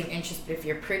share the same interests, but if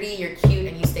you're pretty, you're cute,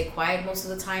 and you stay quiet most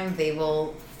of the time, they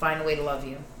will find a way to love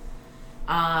you.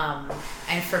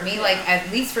 And for me, like,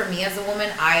 at least for me as a woman,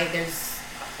 there's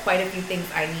quite a few things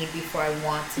I need before I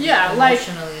want to be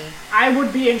emotionally. Like, I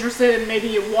would be interested in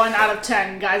maybe 1 out of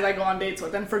 10 guys I go on dates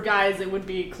with, and for guys, it would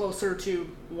be closer to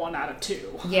 1 out of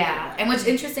 2. Yeah, and what's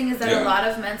interesting is that a lot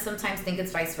of men sometimes think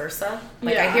it's vice versa.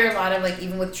 Like, I hear a lot of, like,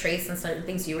 even with Trace and certain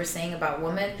things you were saying about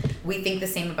women, we think the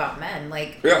same about men.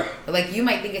 Like, like, you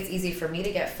might think it's easy for me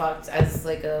to get fucked as,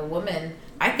 like, a woman.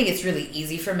 I think it's really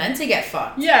easy for men to get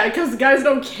fucked. Yeah, because guys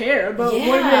don't care, but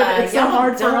women, it's so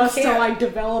hard for us to, like,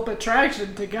 develop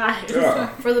attraction to guys. Yeah.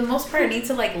 For the most part, I need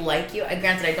to, like you.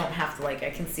 Granted, I don't have to, like, I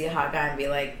can see a hot guy and be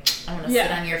like, I want to sit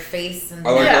on your face. And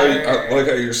I like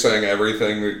how you're saying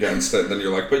everything against it, and then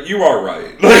you're like, but you are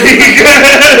right. No,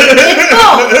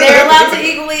 they're allowed to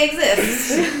equally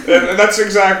exist. And that's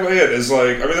exactly it. It's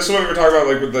like, I mean, this is what we were talking about,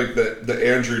 like, with, like,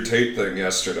 the Andrew Tate thing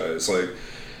yesterday. It's like,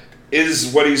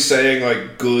 is what he's saying,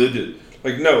 like, good?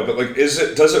 Like, no, but, like,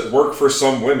 does it work for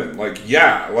some women? Like,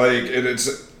 yeah, like,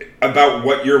 it's about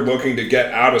what you're looking to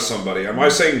get out of somebody. Am I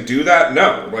saying do that?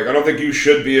 No. Like, I don't think you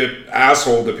should be an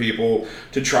asshole to people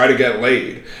to try to get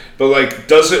laid. But, like,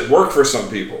 does it work for some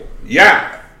people?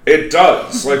 Yeah, it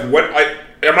does. Like,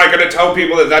 am I going to tell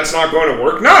people that that's not going to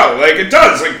work? No, like, it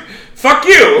does. Like, fuck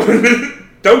you.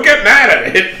 Don't get mad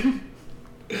at it.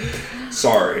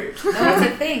 Sorry. No, it's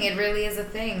a thing. It really is a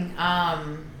thing.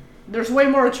 There's way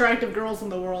more attractive girls in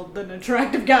the world than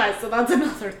attractive guys, so that's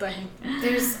another thing.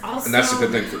 There's also... And that's a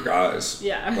good thing for guys.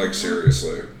 Yeah. Like,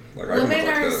 seriously. Like, I can look like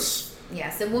this.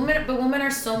 Yes, and women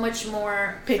are so much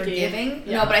more picky. Forgiving.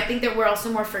 Yeah. No, but I think that we're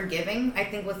also more forgiving. I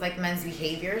think with, like, men's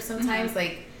behavior sometimes,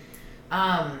 like,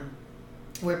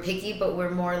 we're picky, but we're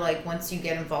more, like, once you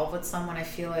get involved with someone, I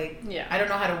feel like, I don't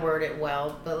know how to word it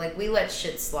well, but, like, we let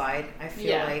shit slide. I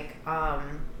feel like,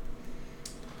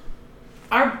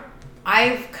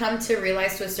 I've come to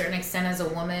realize to a certain extent as a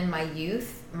woman, my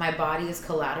youth, my body is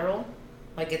collateral.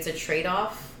 Like, it's a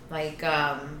trade-off. Like,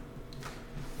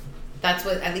 that's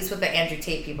what, at least with the Andrew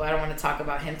Tate people, I don't want to talk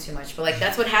about him too much, but, like,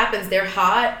 that's what happens. They're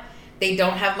hot. They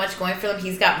don't have much going for them.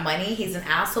 He's got money. He's an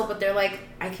asshole, but they're like,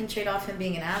 I can trade off him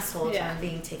being an asshole if I'm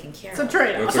being taken care of. It's a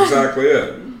trade-off. That's exactly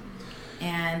it.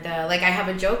 And, like, I have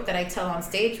a joke that I tell on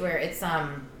stage where it's,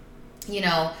 you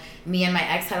know, me and my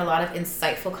ex had a lot of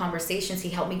insightful conversations. He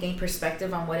helped me gain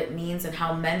perspective on what it means and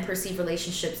how men perceive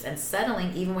relationships and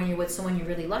settling, even when you're with someone you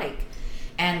really like.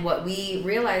 And what we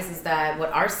realize is that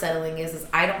what our settling is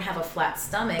I don't have a flat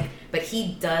stomach, but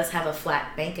he does have a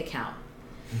flat bank account.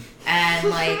 And,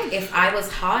 like, if I was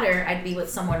hotter, I'd be with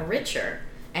someone richer.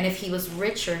 And if he was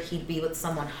richer, he'd be with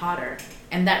someone hotter.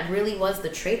 And that really was the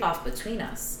trade-off between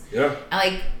us. Yeah.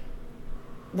 And, like,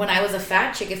 when I was a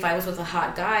fat chick, if I was with a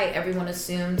hot guy, everyone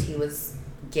assumed he was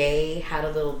gay, had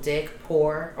a little dick,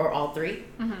 poor, or all three.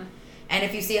 Mm-hmm. And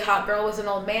if you see a hot girl with an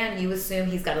old man, you assume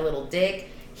he's got a little dick,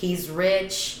 he's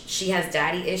rich, she has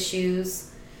daddy issues.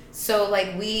 So,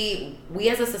 like, we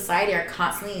as a society are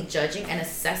constantly judging and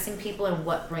assessing people and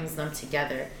what brings them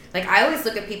together. Like, I always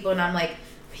look at people and I'm like,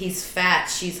 he's fat,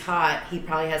 she's hot, he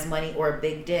probably has money or a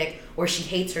big dick, or she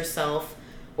hates herself,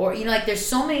 or, you know, like, there's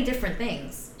so many different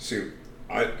things. See,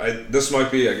 this might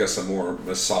be, I guess, a more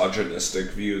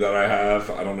misogynistic view that I have.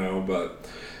 I don't know, but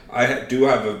I do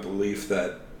have a belief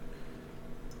that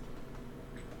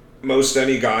most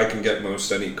any guy can get most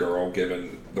any girl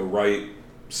given the right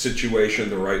situation,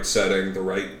 the right setting, the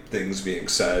right things being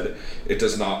said. It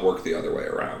does not work the other way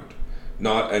around.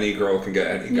 not any girl can get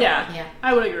any guy. Yeah,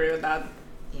 I would agree with that.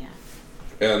 Yeah.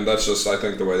 And that's just, I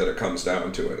think, the way that it comes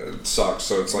down to it. It sucks.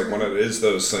 So it's like when it is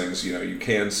those things, you know, you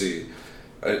can see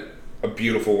a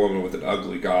beautiful woman with an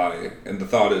ugly guy, and the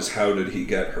thought is, how did he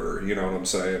get her? You know what I'm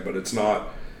saying? But it's not,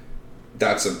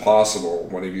 that's impossible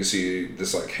when you see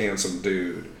this, like, handsome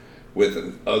dude with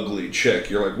an ugly chick.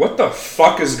 You're like, what the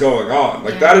fuck is going on?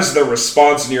 Like, that is the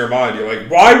response in your mind. You're like,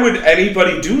 why would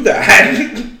anybody do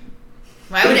that?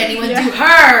 Why would anyone do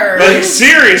her? Like,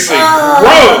 seriously,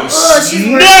 gross.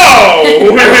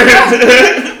 No!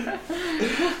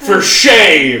 For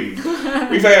shame.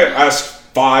 We've asked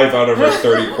 5 out of our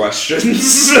 30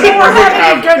 questions. We're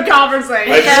having a good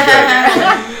conversation.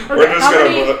 We're just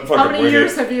gonna fucking how many wing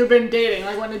years it. have you been dating?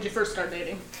 Like, when did you first start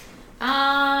dating?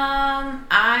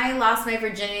 I lost my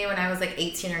virginity when I was like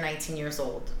 18 or 19 years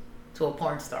old to a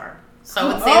porn star. So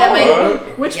I would say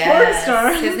that Which porn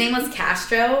star? His name was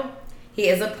Castro. He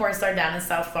is a porn star down in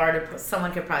South Florida.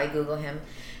 Someone could probably Google him.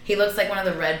 He looks like one of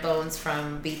the Red Bones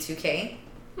from B2K,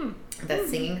 that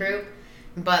singing group.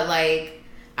 But like,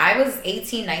 I was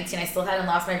 18, 19. I still hadn't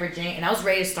lost my virginity, and I was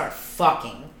ready to start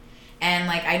fucking. And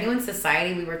like, I knew in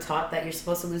society we were taught that you're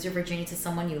supposed to lose your virginity to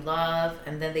someone you love,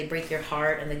 and then they break your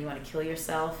heart, and then you want to kill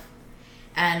yourself.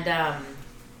 And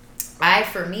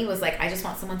for me, was like, I just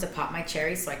want someone to pop my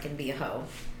cherry so I can be a hoe.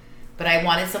 But I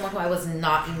wanted someone who I was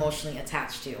not emotionally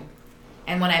attached to.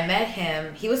 And when I met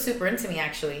him, he was super into me,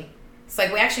 actually. It's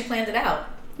like, we actually planned it out.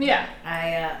 Yeah.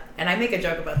 And I make a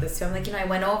joke about this too. I'm like, you know, I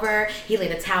went over, he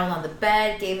laid a towel on the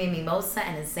bed, gave me a mimosa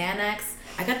and a Xanax.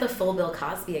 I got the full Bill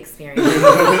Cosby experience.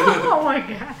 Oh my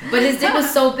god. But his dick was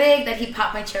so big that he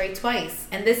popped my cherry twice.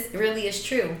 And this really is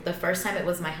true. The first time it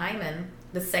was my hymen.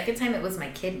 The second time it was my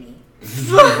kidney.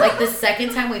 Like, the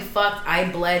second time we fucked, I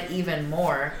bled even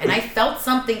more. And I felt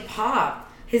something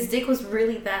pop. His dick was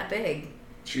really that big.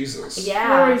 Jesus. Yeah.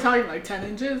 What were you talking, like 10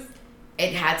 inches?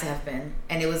 It had to have been.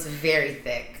 And it was very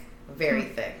thick. Very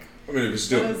thick. I mean, he was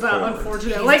doing It's porn.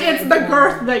 unfortunate. He's like, it's the doing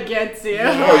girth porn. that gets you.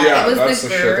 Yeah. Oh yeah, It was that's the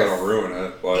the shit girth. that'll ruin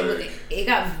it. Like, It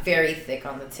got very thick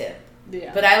on the tip.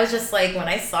 Yeah. But I was just like, when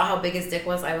I saw how big his dick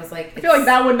was, I was like, I feel like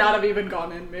that would not have even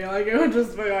gone in me. Like, it would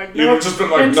just be like, you would have just been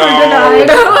like, Entry no,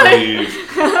 denied. leave.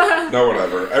 No,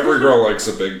 whatever. Every girl likes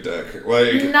a big dick.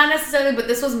 Like, not necessarily, but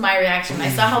this was my reaction. When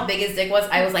I saw how big his dick was,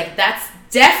 I was like, that's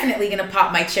definitely gonna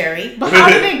pop my cherry. But how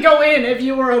did it go in if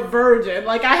you were a virgin?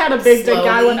 Like, I had a big dick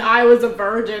guy Slowly. when I was a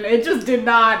virgin. It just did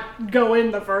not go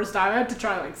in the first time. I had to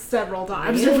try like several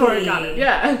times before it got in.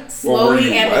 Yeah. Well, were Slowly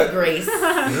you and wet? with grace.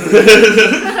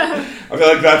 I feel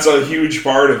like that's a huge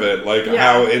part of it. Like, Yeah.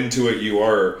 how into it you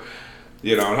are,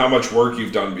 you know, and how much work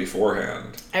you've done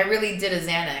beforehand. I really did a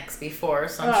Xanax before,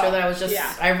 so I'm Oh, sure that I was just,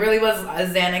 yeah. I really was a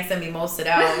Xanax and mimosa'd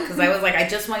out, because I was like, I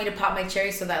just want you to pop my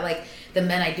cherry so that, like, the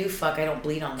men I do fuck, I don't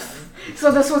bleed on them. So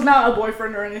this was not a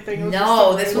boyfriend or anything? It was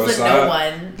No, just this somebody- was a that no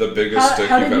one. the biggest dick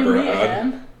How you've did you ever meet had?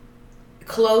 him?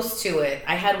 Close to it.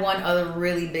 I had one other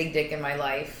really big dick in my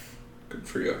life. Good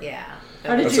for you. Yeah.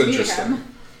 How did That's you meet interesting. him?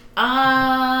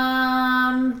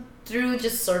 Through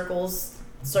just circles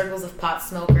of pot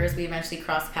smokers. We eventually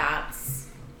crossed paths.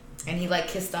 And he, like,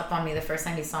 kissed up on me the first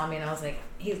time he saw me, and I was like,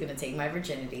 he's gonna take my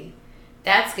virginity.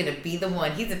 That's gonna be the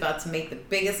one. He's about to make the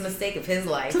biggest mistake of his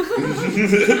life.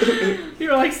 You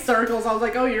were like circles. I was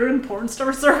like, oh, you're in porn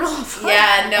star circles?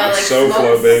 Yeah, no, like So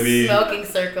flow, baby. smoking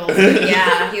circles.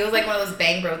 Yeah, he was like one of those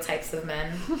bang bro types of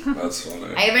men. That's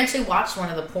funny. I eventually watched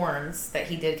one of the porns that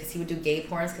he did, because he would do gay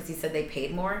porns because he said they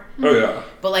paid more. Oh yeah.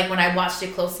 But like, when I watched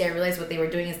it closely, I realized what they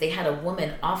were doing is they had a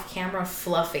woman off camera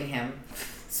fluffing him.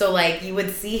 So like, you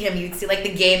would see him, you'd see like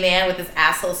the gay man with his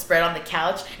asshole spread on the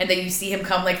couch, and then you see him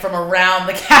come like from around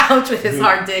the couch with his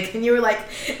hard dick, and you were like,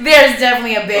 there's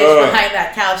definitely a bitch behind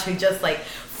that couch who just like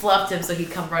fluffed him so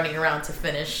he'd come running around to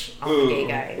finish off the gay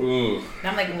guy. Ooh. And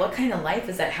I'm like, what kind of life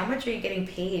is that? How much are you getting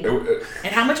paid? It-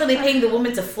 And how much are they paying the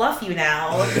woman to fluff you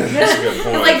now? That's a good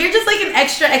point. I'm like, you're just like an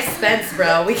extra expense,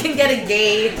 bro. We can get a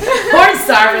gay porn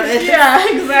star for this.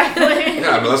 Yeah, exactly.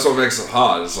 Yeah, but that's what makes it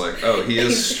hot. It's like, oh, he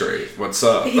is straight. What's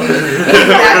up? He's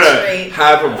that straight.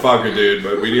 Have him fuck a dude,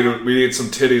 but we need some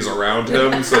titties around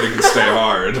him so that he can stay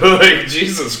hard. Like,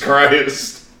 Jesus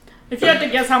Christ. If you had to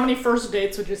guess, how many first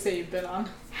dates would you say you've been on?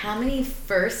 How many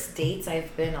first dates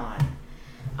I've been on?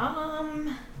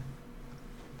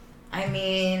 I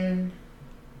mean,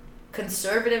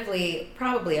 conservatively,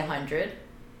 probably 100.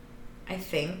 I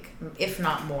think, if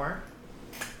not more.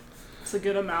 It's a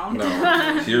good amount.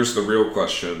 No. Here's the real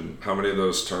question. How many of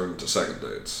those turned to second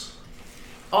dates?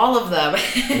 All of them.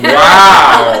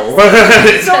 Wow!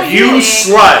 So You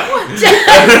easy. slut!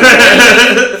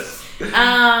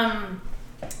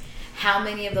 How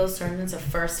many of those turned into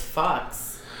first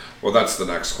fucks? Well, that's the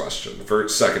next question. For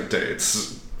second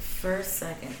dates. First,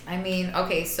 second. I mean,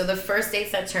 okay, so the first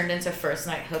dates that turned into first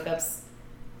night hookups,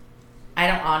 I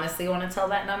don't honestly want to tell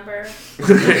that number.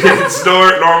 It's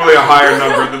normally a higher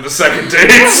number than the second dates.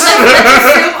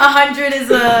 Let's assume 100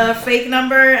 is a fake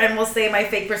number, and we'll say my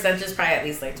fake percentage is probably at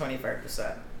least like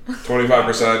 25%.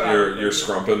 25% you're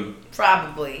scrumping.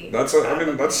 Probably. That's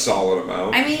that's solid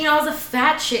amount. I mean, I was a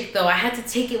fat chick though. I had to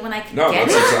take it when I could get it. No,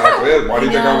 that's exactly it. Why do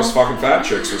you think I was fucking fat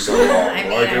chicks for so long? I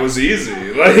mean, it was easy.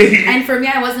 Like. And for me,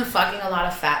 I wasn't fucking a lot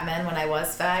of fat men when I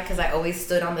was fat, because I always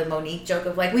stood on the Monique joke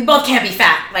of like, we both can't be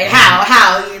fat. Like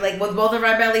how? You're like, with both of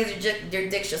our bellies, your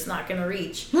dick's just not gonna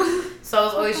reach. So I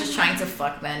was always just trying to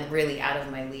fuck men really out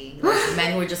of my league. Like,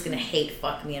 men who were just gonna hate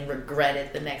fuck me and regret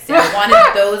it the next day. I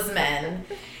wanted those men.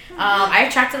 I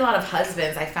attracted a lot of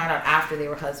husbands. I found out after they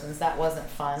were husbands. That wasn't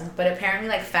fun. But apparently,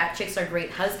 like, fat chicks are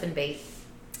great husband bait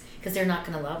because they're not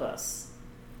going to love us.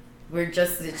 We're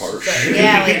just... they're just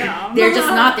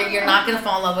not there. You're not going to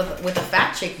fall in love with a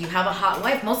fat chick. You have a hot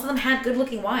wife. Most of them had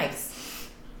good-looking wives.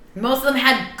 Most of them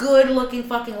had good-looking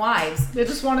fucking wives. They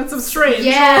just wanted some strange.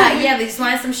 Yeah, they just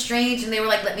wanted some strange, and they were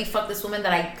like, let me fuck this woman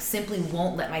that I simply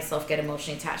won't let myself get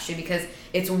emotionally attached to, because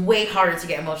it's way harder to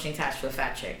get emotionally attached to a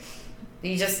fat chick.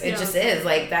 It just is.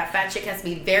 Like, that fat chick has to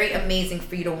be very amazing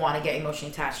for you to want to get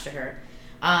emotionally attached to her.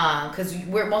 Because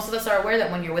most of us are aware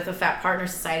that when you're with a fat partner,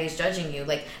 society is judging you.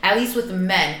 Like, at least with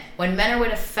men. When men are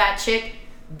with a fat chick,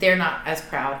 they're not as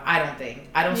proud, I don't think.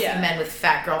 I don't see men with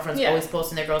fat girlfriends always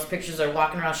posting their girls' pictures or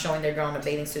walking around showing their girl in a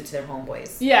bathing suit to their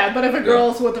homeboys. Yeah, but if a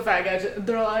girl's with a fat guy,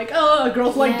 they're like, oh, a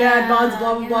girl's like dad bods,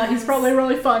 blah, blah, blah. He's probably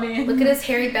really funny. Look at his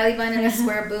hairy belly button and his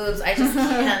square boobs. I just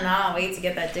cannot wait to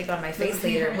get that dick on my face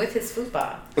later with his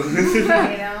fupa. You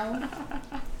know?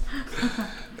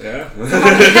 Yeah.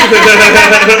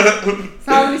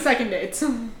 So how many second dates?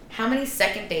 How many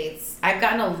second dates? I've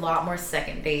gotten a lot more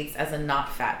second dates as a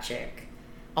not fat chick.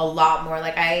 A lot more.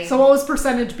 So what was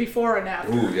percentage before and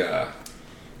after? Ooh, yeah.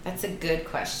 That's a good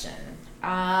question.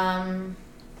 I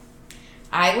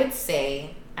would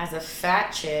say as a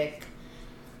fat chick,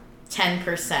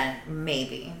 10%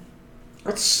 maybe.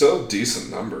 That's still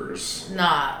decent numbers.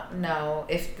 No.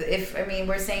 If I mean,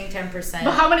 we're saying 10%.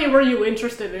 But how many were you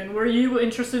interested in? Were you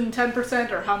interested in 10%,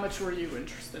 or how much were you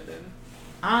interested in?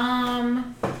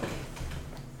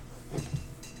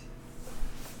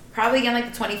 Probably again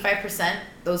like the 25%.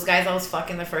 Those guys I was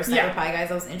fucking the first night were probably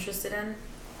guys I was interested in.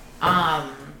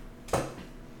 And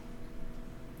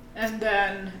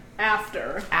then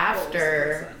after.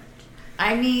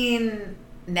 I mean,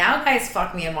 now guys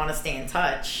fuck me and want to stay in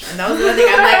touch. And that was the other thing.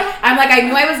 I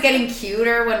knew I was getting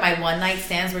cuter when my one night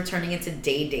stands were turning into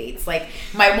day dates. Like,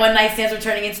 my one night stands were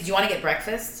turning into, do you want to get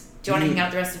breakfast? Do you want to hang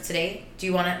out the rest of today? Do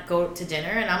you want to go to dinner?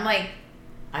 And I'm like,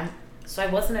 so I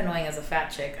wasn't annoying as a fat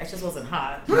chick. I just wasn't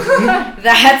hot.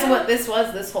 That's what this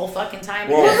was this whole fucking time.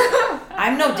 Because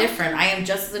I'm no different. I am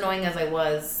just as annoying as I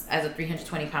was as a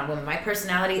 320-pound woman. My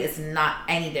personality is not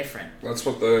any different. That's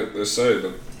what they say.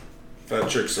 The fat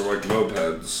chicks are like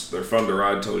mopeds. They're fun to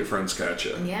ride till your friends catch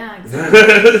you. Yeah,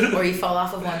 exactly. Or you fall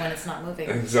off of one when it's not moving.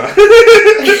 Exactly.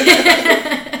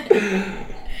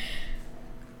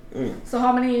 So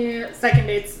how many second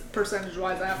dates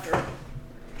percentage-wise after?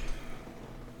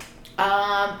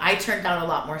 I turned down a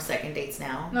lot more second dates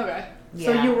now. Okay. Yeah.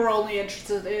 So you were only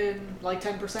interested in like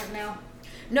 10% now?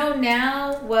 No,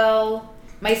 now, well,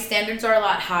 my standards are a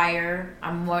lot higher.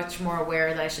 I'm much more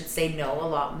aware that I should say no a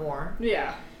lot more.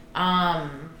 Yeah.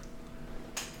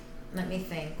 Let me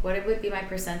think. What would be my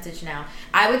percentage now?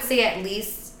 I would say at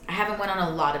least, I haven't went on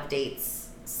a lot of dates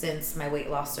since my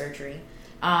weight loss surgery.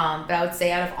 But I would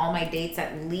say out of all my dates,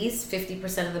 at least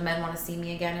 50% of the men want to see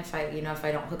me again if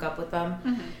I don't hook up with them.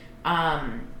 Mm-hmm.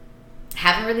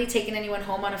 Haven't really taken anyone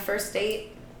home on a first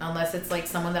date unless it's like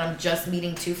someone that I'm just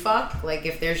meeting to fuck. Like,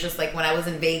 if there's just like, when I was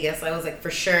in Vegas, I was like, for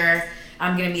sure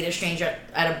I'm gonna meet a stranger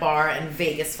at a bar and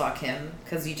Vegas fuck him,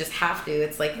 because you just have to.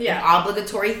 It's like an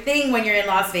obligatory thing when you're in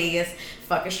Las Vegas.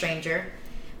 Fuck a stranger.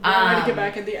 Great way to get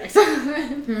back in the X.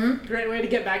 Great way to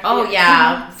get back in the X. Oh,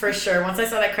 yeah, for sure. Once I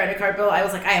saw that credit card bill, I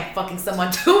was like, I am fucking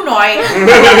someone tonight.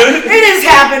 It is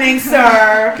happening,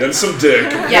 sir. Get some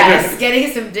dick. Yes,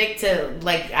 getting some dick to,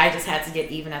 like, I just had to get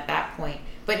even at that point.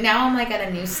 But now I'm, like, at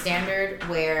a new standard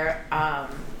where,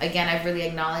 again, I've really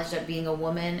acknowledged that being a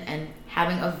woman and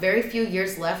having a very few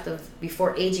years left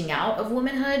before aging out of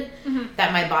womanhood,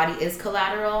 that my body is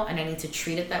collateral and I need to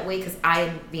treat it that way, because I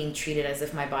am being treated as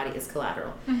if my body is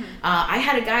collateral. I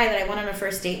had a guy that I went on a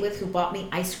first date with who bought me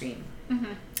ice cream.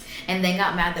 and then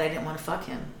got mad that I didn't want to fuck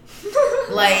him.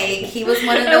 Like, he was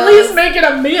one of those... At least making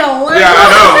a meal. Like, yeah, I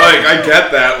know. Like, I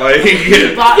get that. Like,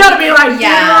 you gotta be like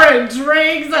dinner and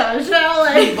drinks and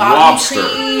chalet. He bought Lobster. me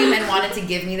cream and wanted to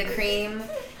give me the cream.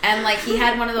 And, like, he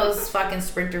had one of those fucking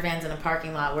Sprinter vans in a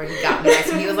parking lot where he got me.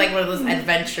 So he was, like, one of those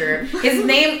adventure... His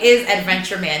name is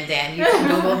Adventure Man Dan. You can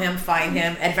Google him, find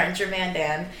him. Adventure Man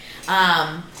Dan.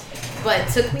 But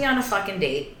took me on a fucking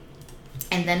date.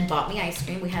 And then bought me ice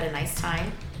cream. We had a nice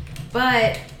time.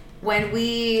 But when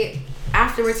we...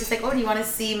 Afterwards, he's like, oh, do you want to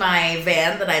see my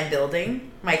van that I'm building?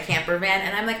 My camper van?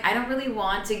 And I'm like, I don't really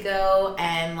want to go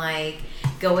and, like...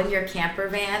 go in your camper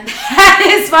van. That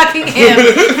is fucking him.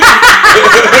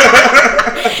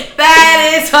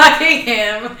 That is fucking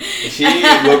him. he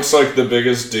looks like the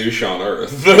biggest douche on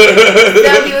earth.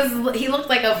 No, he looked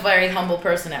like a very humble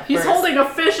person at He's first. holding a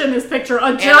fish in his picture,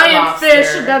 a giant fish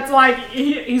that's like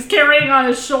he's carrying on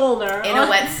his shoulder. In a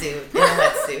wetsuit.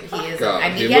 He is. God, I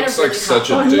mean, he had looks a really like such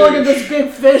a Oh, douche. look at this big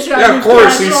fish. Yeah, of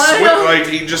course. He's like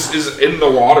he just is in the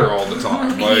water all the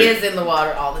time. Like, he is in the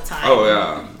water all the time. Oh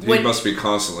yeah, he When- must be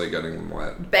constantly getting them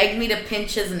wet. Begged me to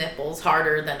pinch his nipples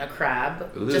harder than a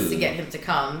crab just to get him to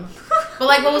come. But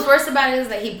like, what was worse about it is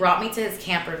that he brought me to his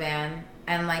camper van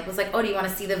and like was like, oh, do you want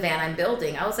to see the van I'm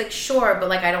building? I was like, sure, but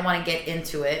like I don't want to get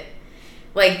into it.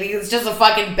 Like, it's just a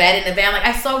fucking bed in a van. Like,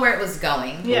 I saw where it was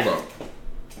going. Yeah. Hold up.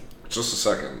 Just a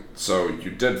second. So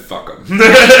you did fuck him. I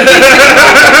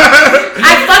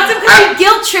fucked him because you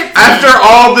guilt tripped me. After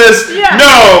all this, Yeah.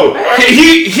 no,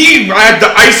 he had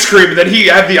the ice cream, and then he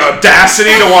had the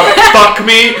audacity to want to fuck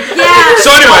me. Yeah.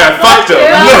 So anyway, I fucked him.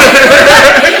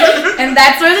 And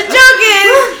that's where the joke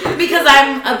is, because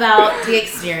I'm about the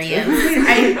experience.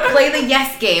 I play the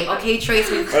yes game, okay,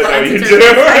 Trace? I know you do.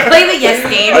 I play the yes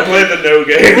game. I played the no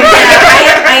game.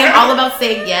 Yeah, I am all about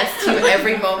saying yes to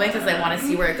every moment because I want to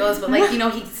see where it goes. But like, you know,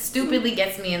 he stupidly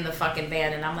gets me in the fucking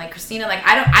van, and I'm like, Christina, like,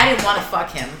 I didn't want to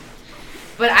fuck him.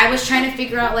 But I was trying to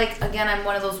figure out, like, again, I'm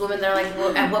one of those women that are like,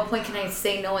 well, at what point can I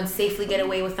say no and safely get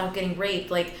away without getting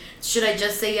raped? Like, should I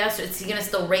just say yes, or is he going to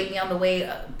still rape me on the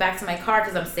way back to my car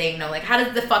because I'm saying no? Like, how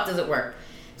the fuck does it work?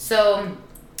 So,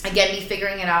 again, me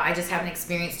figuring it out, I just haven't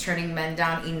experienced turning men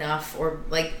down enough, or,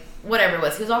 like, whatever it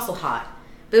was. He was also hot.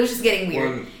 But it was just getting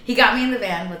weird. He got me in the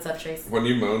van. What's up, Trace? When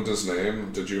you moaned his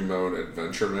name, did you moan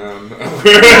Adventure Man?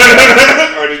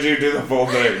 Or did you do the full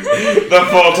thing? The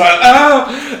full time, oh,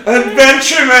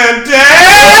 Adventure Man,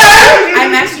 Dad!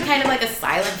 I'm actually kind of like a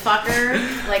silent fucker.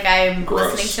 Like, I'm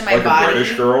listening to my like body. a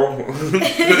British girl?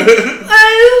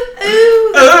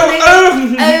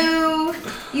 Oh,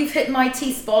 you've hit my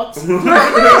T-spot.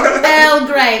 Earl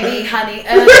Grey me, honey,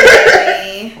 Earl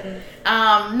Grey me.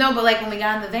 No, but like when we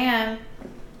got in the van,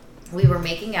 we were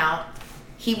making out.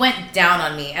 He went down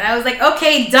on me, and I was like,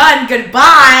 "Okay, done,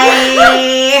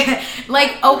 goodbye."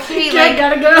 Like, okay, like,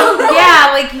 gotta go. yeah,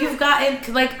 like you've gotten,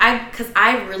 because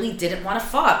I really didn't want to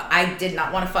fuck. I did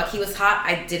not want to fuck. He was hot.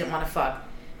 I didn't want to fuck.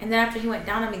 And then after he went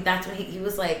down on me, that's when he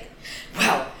was like,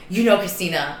 "Well, you know,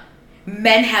 Christina,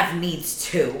 men have needs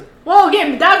too." Well,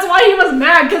 again, that's why he was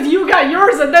mad, because you got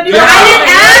yours and then you Yeah.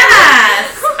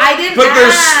 I didn't ask.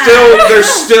 But there's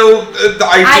still the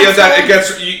idea that it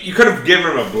gets, you could have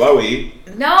given him a blowy.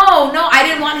 No, I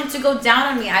didn't want him to go down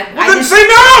on me. Then say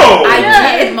no!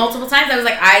 I did multiple times. I was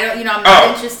like, I'm not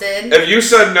interested. If you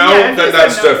said no, Yeah, if then you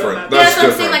that's said no, different. then That's what I'm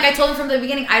different. saying. Like, I told him from the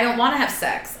beginning, I don't want to have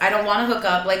sex. I don't want to hook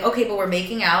up. Like, okay, but we're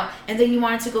making out, and then you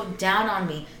wanted to go down on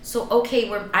me. So,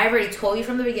 okay, I already told you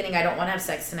from the beginning I don't want to have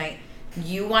sex tonight.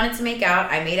 You wanted to make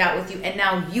out. I made out with you, and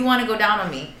now you want to go down on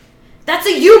me. That's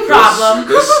a you problem.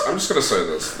 I'm just gonna say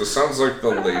this. This sounds like the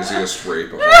laziest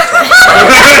rape of all time.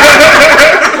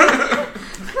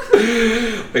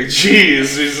 Like,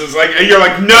 jeez, he's just like, and you're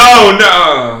like, no.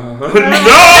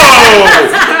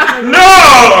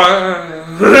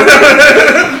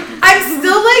 I'm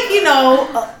still like,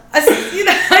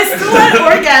 I still had an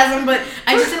orgasm, but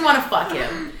I just didn't want to fuck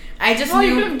him. I just Well, knew.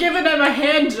 you could have given him a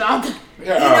hand job.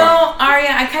 Yeah. You know,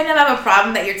 Aria, I kind of have a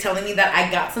problem that you're telling me that I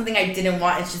got something I didn't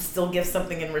want and should still give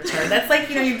something in return. That's like,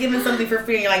 you're giving something for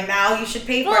free and you're like, now you should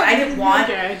pay for it. I didn't want.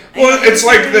 Okay. Well, it's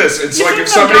like this. It's You like if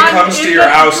shouldn't have somebody gotten comes to in your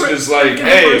the house and is like, in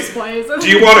the hey, first place. do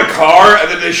you want a car? And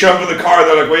then they show up in the car and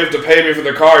they're like, well, you have to pay me for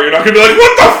the car. You're not going to be like,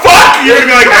 what the fuck? You're going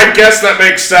to be like, I guess that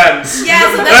makes sense.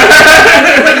 Yeah, so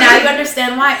that's but now you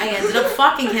understand why I ended up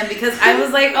fucking him, because I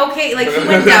was like, okay, like he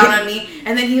went down on me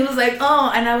and then he was like, oh,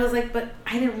 and I was like, but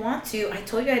I didn't want to. I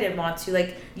told you I didn't want to.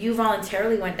 Like, you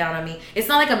voluntarily went down on me. It's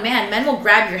not like a man. Men will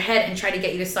grab your head and try to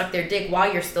get you to suck their dick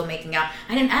while you're still making out.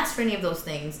 I didn't ask for any of those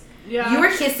things. Yeah. You were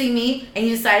kissing me and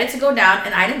you decided to go down,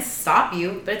 and I didn't stop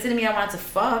you, but it didn't mean I wanted to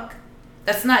fuck.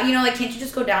 That's not, like, can't you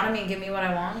just go down on me and give me what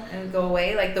I want and go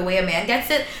away? Like, the way a man gets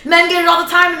it. Men get it all the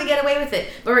time and they get away with it.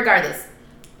 But regardless,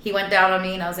 he went down on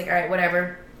me and I was like, all right,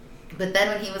 whatever. But then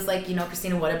when he was like,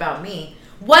 Christina, what about me?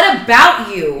 What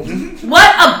about you?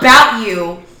 What about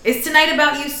you? Is tonight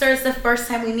about you, sir? It's the first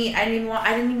time we meet. I didn't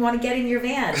even want to get in your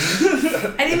van.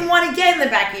 I didn't even want to get in the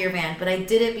back of your van. But I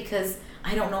did it because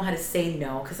I don't know how to say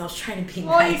no, because I was trying to be nice.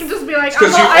 Well, you can just be like,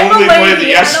 because you only play the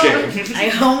yes game.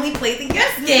 I only play the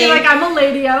yes game. Be like, I'm a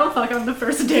lady, I don't fuck on the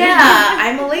first date. Yeah,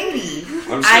 I'm a lady.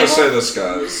 I'm just going to say this,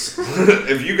 guys.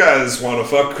 If you guys want to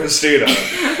fuck Christina,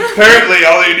 apparently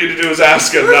all you need to do is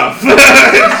ask enough.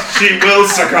 She will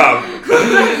succumb.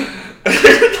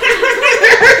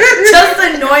 Just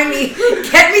annoy me.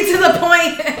 Get me to the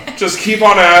point. Just keep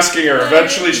on asking her.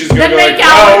 Eventually she's going to be like,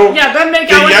 then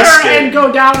make out with her and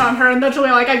go down on her. And then she'll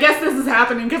be like, I guess this is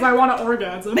happening because I want to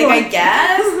orgasm. Like, I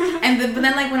guess? But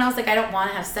then, like, when I was like, I don't want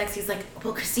to have sex, he's like,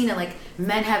 well, Christina, like,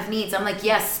 men have needs. I'm like,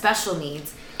 yes, special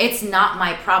needs. It's not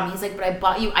my problem. He's like, but I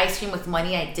bought you ice cream with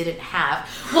money I didn't have.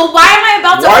 Well, why am I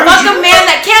about to fuck a man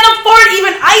that can't afford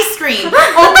even ice cream?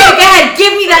 Okay, go ahead.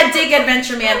 Give me that dick,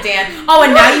 Adventure Man Dan. Oh,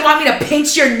 and now you want me to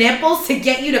pinch your nipples to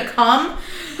get you to come?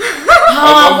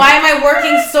 Oh, why am I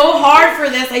working so hard for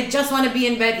this? I just want to be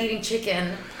in bed eating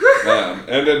chicken. Man.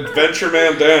 And Adventure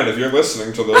Man Dan, if you're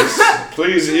listening to this,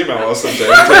 please email us at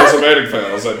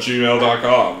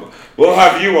dantalesofmatingfails@gmail.com. We'll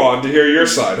have you on to hear your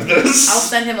side of this. I'll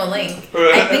send him a link.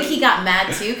 I think he got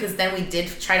mad too, because then we did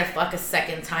try to fuck a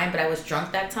second time, but I was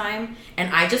drunk that time,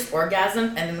 and I just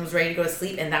orgasmed and then was ready to go to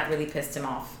sleep, and that really pissed him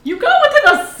off. You go with him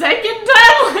a second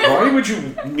time? Why would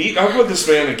you meet up with this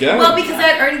man again? Well, because I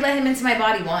had already let him into my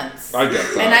body once. I get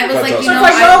that. And I was that like, it's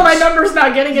like, well, my number's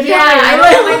not getting any higher. Yeah, I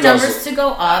don't want my numbers to go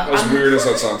up. As weird as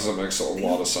that sounds, that makes a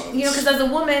lot of sense. Because as a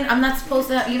woman, I'm not supposed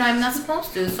to, I'm not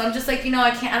supposed to. So I'm just like,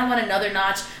 I don't want another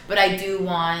notch, but I do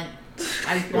want,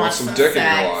 some dick sex.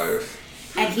 in your life.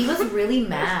 And he was really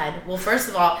mad. Well, first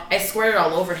of all, I squirted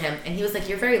all over him, and he was like,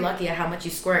 you're very lucky at how much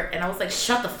you squirt. And I was like,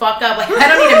 shut the fuck up. Like, I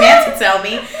don't need a man to tell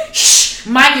me. Shh,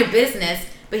 mind your business.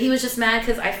 But he was just mad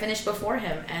because I finished before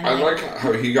him. And I like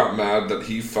how he got mad that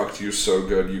he fucked you so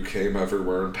good you came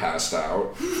everywhere and passed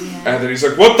out. Yeah. And then he's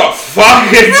like, what the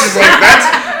fuck? It's just like,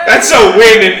 that's a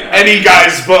win in any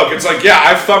guy's book. It's like, yeah,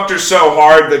 I fucked her so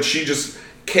hard that she just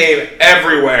came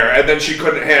everywhere and then she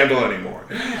couldn't handle anymore.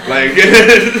 Yeah. Like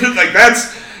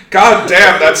that's,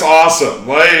 goddamn, that's awesome.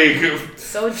 Like,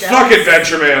 so jealous. Fuck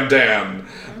Adventure Man Dan.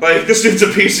 Like, this dude's a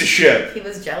piece of shit. He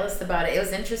was jealous about it. It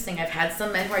was interesting. I've had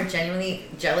some men who are genuinely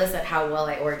jealous at how well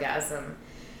I orgasm.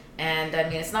 And, I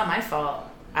mean, it's not my fault.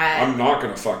 I'm not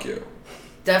going to fuck you.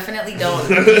 Definitely don't.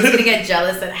 He's going to get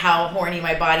jealous at how horny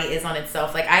my body is on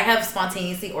itself. Like, I have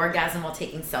spontaneously orgasm while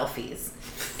taking selfies.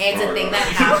 And it's a thing that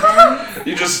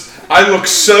happens. I look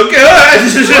so good!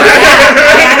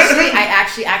 I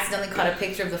actually accidentally caught a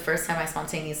picture of the first time I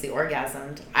spontaneously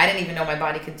orgasmed. I didn't even know my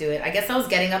body could do it. I guess I was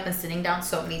getting up and sitting down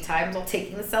so many times while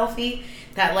taking the selfie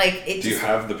that, like, it Do you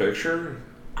have the picture?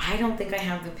 I don't think I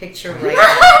have the picture right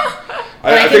now.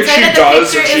 I think she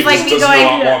does, and she just does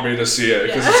not want me to see it,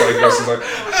 because it's like this, it's like...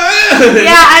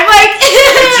 Yeah, I'm like...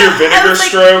 It's your vinegar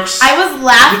strokes. I was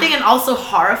laughing and also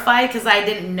horrified, because I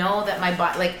didn't know that my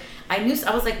body... Like, I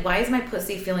was like, why is my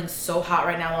pussy feeling so hot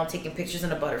right now while I'm taking pictures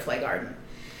in a butterfly garden?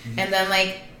 And then,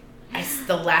 like...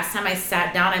 the last time I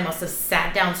sat down, I must have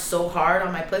sat down so hard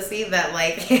on my pussy that,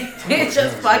 like, it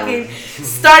just fucking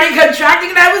started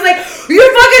contracting, and I was like,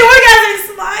 you're fucking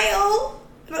orgasming, smile!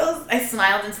 I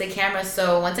smiled into the camera,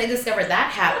 so once I discovered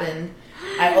that happened,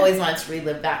 I always wanted to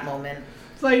relive that moment.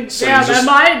 It's like, so damn, am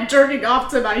I jerking off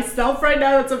to myself right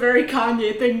now? That's a very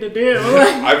Kanye thing to do.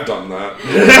 I've done that.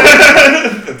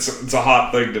 It's a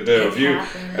hot thing to do.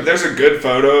 If there's a good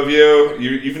photo of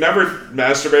you've never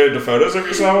masturbated to photos of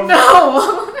yourself?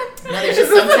 No. There's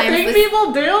just sometimes a thing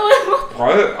people do.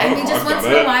 What? I mean, just once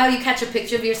in a while you catch a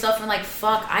picture of yourself and like,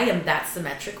 fuck, I am that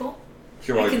symmetrical.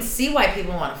 I can see why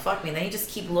people want to fuck me. And then you just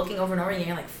keep looking over and over and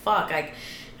you're like, fuck, I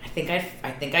think I'd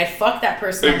fuck that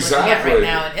person I'm looking at right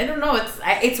now. And I don't know,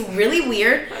 it's really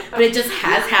weird, but it just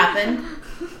has happened.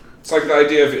 It's like the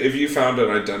idea of if you found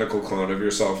an identical clone of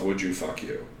yourself, would you fuck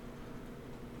you?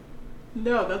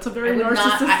 No, that's a very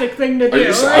narcissistic thing to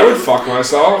do. I would fuck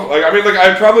myself. Like, I mean, like,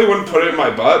 I probably wouldn't put it in my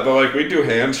butt, but like, we do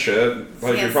hand shit.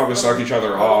 Like, we'd probably suck each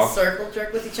other off. Circle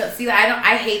jerk with each other. See,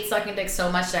 I hate sucking dick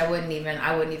so much that I wouldn't even.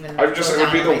 It would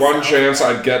be the one chance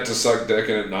I'd get to suck dick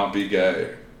and it not be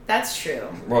gay. That's true.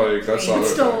 Like, that's not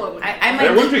it.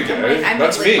 It would be gay. I might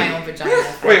that's lick me. My own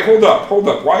vagina. Wait, hold up.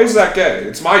 Why is that gay?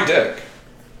 It's my dick.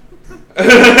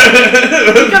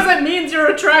 Because it means you're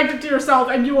attracted to yourself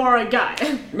and you are a guy.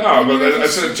 No, but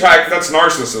that's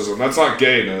narcissism. That's not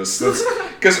gayness. That's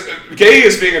because gay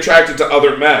is being attracted to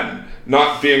other men,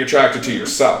 not being attracted to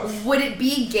yourself. Would it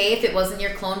be gay if it wasn't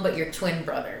your clone but your twin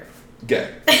brother?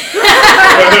 Gay. So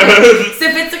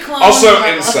if it's a clone. Also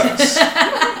incest.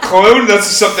 Clone, that's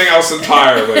something else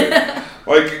entirely.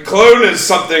 Like, clone is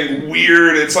something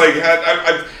weird. It's like,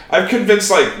 I've convinced,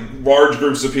 like, large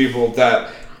groups of people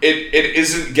that it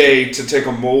isn't gay to take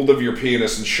a mold of your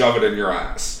penis and shove it in your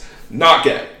ass. Not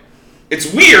gay.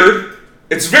 It's weird.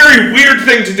 It's a very weird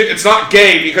thing to do. It's not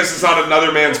gay because it's not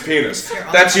another man's penis.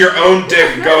 That's your own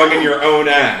dick going in your own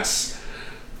ass.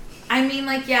 I mean,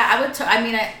 like, yeah, I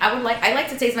like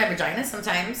to taste my vagina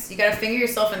sometimes. You gotta finger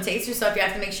yourself and taste yourself. You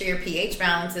have to make sure your pH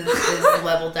balance is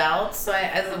leveled out. So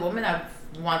as a woman, I've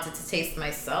wanted to taste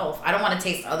myself. I don't want to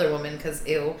taste other women because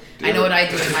ew. I know what I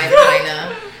do in my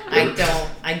vagina.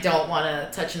 I don't want to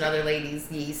touch another lady's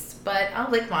yeast, but I'll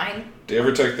lick mine. Do you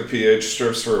ever take the pH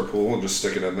strips for a pool and just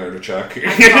stick it in there to check?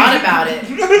 I thought about it.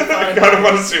 I kind of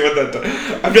want to see what that does.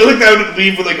 I feel like that would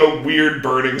leave with like a weird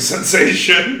burning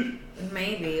sensation.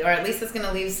 Maybe, or at least it's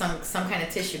gonna leave some kind of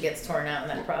tissue gets torn out in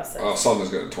that process. Oh, something's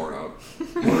getting torn out.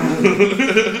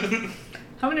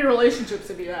 How many relationships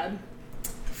have you had?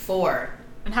 4.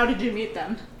 And how did you meet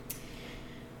them?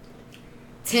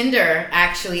 Tinder,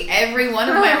 actually. Every one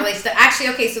of my relationships. Actually,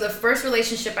 okay, so the first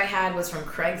relationship I had was from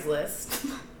Craigslist.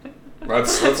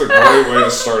 That's a great way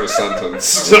to start a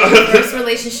sentence. First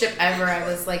relationship ever, I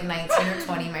was like 19 or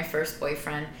 20, my first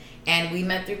boyfriend, and we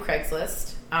met through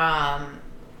Craigslist.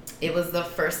 It was the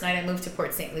first night I moved to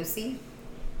Port St. Lucie,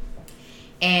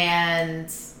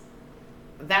 and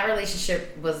that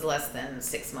relationship was less than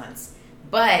 6 months.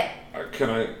 But Can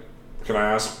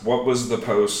I ask, what was the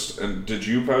post, and did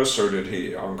you post or did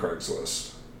he on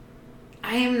Craigslist?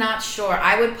 I am not sure.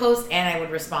 I would post and I would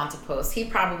respond to posts. He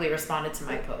probably responded to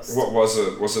my post. What was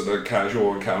it? Was it a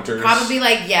casual encounters? Probably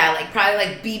probably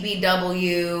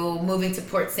BBW, moving to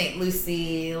Port St.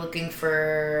 Lucie, looking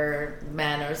for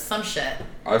men or some shit.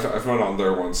 I've went on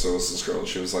there once. There was this girl.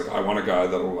 She was like, "I want a guy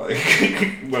that'll like,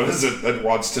 what is it that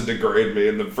wants to degrade me?"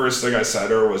 And the first thing I said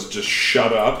to her was, "Just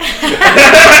shut up."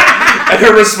 And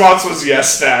her response was,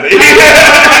 "Yes, Daddy."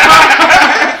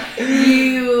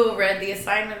 You read the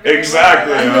assignment.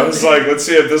 Exactly. I was like, let's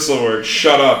see if this will work.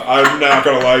 Shut up. I'm not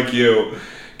going to like you.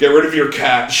 Get rid of your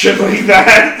cat. Shit like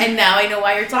that. And now I know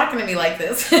why you're talking to me like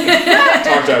this. Talk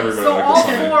to everybody. So like all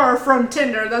this, 4 are from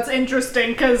Tinder. That's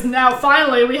interesting because now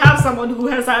finally we have someone who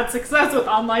has had success with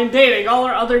online dating. All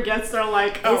our other guests are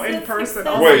like, oh, in person.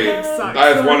 Wait, I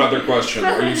have one other question.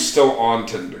 Are you still on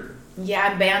Tinder? Yeah,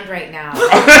 I'm banned right now.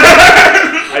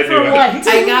 I knew it.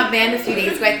 I got banned a few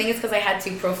days ago. I think it's because I had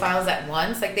 2 profiles at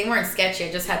once. Like, they weren't sketchy.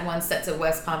 I just had one set to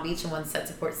West Palm Beach and one set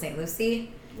to Port St.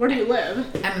 Lucie. Where do you live?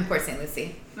 I'm in Port St.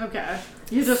 Lucie. Okay.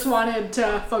 You just wanted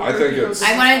to fuck I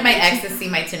wanted my ex to see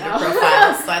my Tinder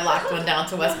profile, so I locked one down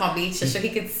to West Palm Beach just so he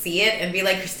could see it and be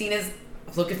like, Christina's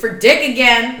looking for dick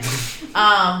again.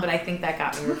 But I think that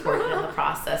got me reported in the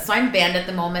process. So I'm banned at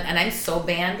the moment, and I'm so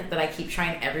banned that I keep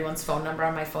trying everyone's phone number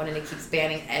on my phone, and it keeps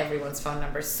banning everyone's phone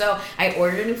number. So I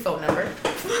ordered a new phone number.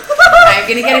 I'm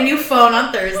going to get a new phone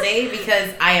on Thursday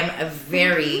because I am a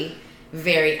very,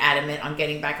 very adamant on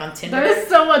getting back on Tinder. That is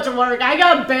so much work. I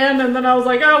got banned, and then I was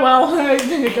like, oh, well.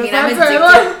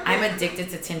 I'm addicted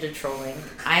to Tinder trolling.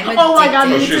 Oh my god,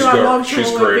 me too. I love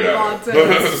She's trolling great people at on it.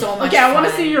 Tinder. It's so much Okay, I want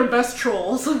to fun. see your best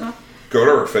trolls. Go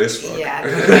to her Facebook. Yeah.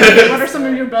 What are some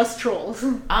of your best trolls?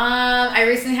 I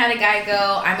recently had a guy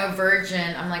go, I'm a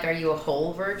virgin. I'm like, are you a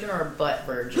whole virgin or a butt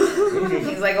virgin?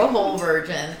 He's like, a whole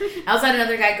virgin. I also had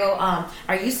another guy go,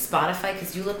 are you Spotify?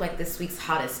 Because you look like this week's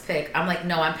hottest pick. I'm like,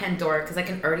 no, I'm Pandora because I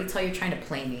can already tell you're trying to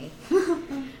play me.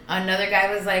 Another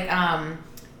guy was like,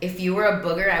 if you were a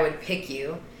booger, I would pick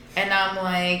you. And I'm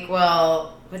like,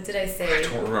 well... What did I say? I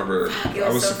don't remember. It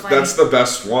was so funny. That's the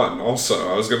best one.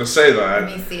 Also, I was gonna say that.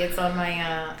 Let me see. It's on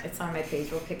my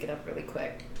page. We'll pick it up really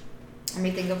quick. Let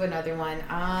me think of another one.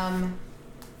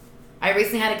 I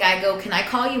recently had a guy go, "Can I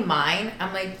call you mine?"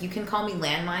 I'm like, "You can call me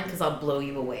landmine because I'll blow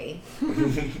you away."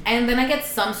 And then I get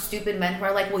some stupid men who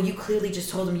are like, "Well, you clearly just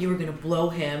told him you were gonna blow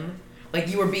him, like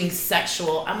you were being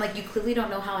sexual." I'm like, "You clearly don't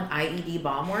know how an IED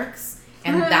bomb works."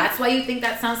 And that's why you think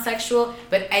that sounds sexual.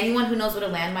 But anyone who knows what a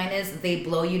landmine is, they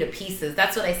blow you to pieces.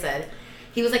 That's what I said.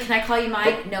 He was like, "Can I call you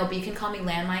mine?" No, but you can call me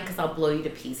landmine because I'll blow you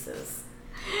to pieces.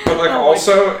 But like,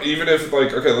 also, even if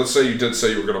like, okay, let's say you did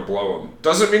say you were gonna blow him,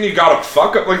 doesn't mean you gotta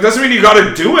fuck up. Like, doesn't mean you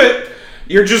gotta do it.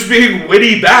 You're just being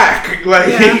witty back.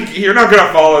 Like, you're not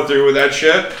gonna follow through with that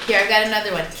shit. Here, I've got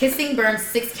another one. Kissing burns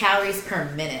 6 calories per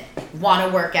minute. Want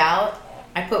to work out?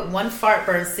 I put one fart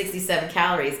burns 67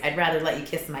 calories. I'd rather let you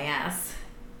kiss my ass.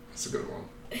 That's a good one.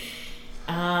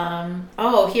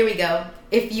 Oh, here we go.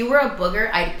 If you were a booger,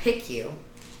 I'd pick you.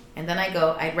 And then I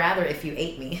go, I'd rather if you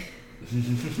ate me.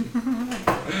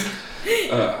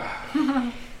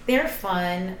 They're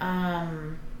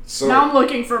fun. So now I'm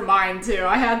looking for mine too.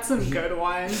 I had some good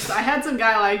ones. I had some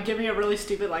guy like give me a really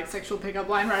stupid like sexual pickup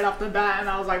line right off the bat, and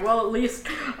I was like, well, at least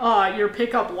your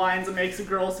pickup lines makes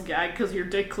girls gag because your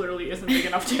dick clearly isn't big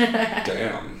enough to.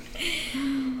 Damn.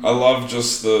 I love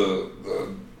just the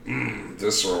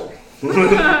visceral.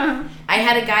 I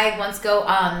had a guy once go,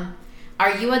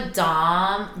 are you a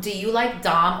dom? Do you like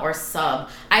dom or sub?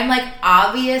 I'm like,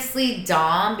 obviously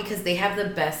dom because they have the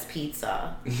best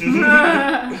pizza.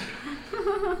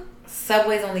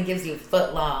 Subway's only gives you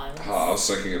footlongs. I was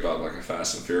thinking about like a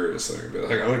Fast and Furious thing. But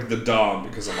like, I like the Dom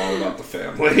because I'm all about the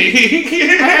family.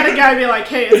 I had a guy be like,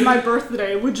 hey, it's my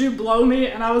birthday. Would you blow me?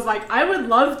 And I was like, I would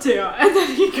love to. And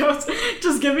then he goes,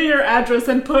 just give me your address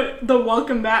and put the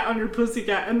welcome mat on your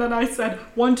pussycat. And then I said,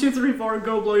 1, 2, 3, 4,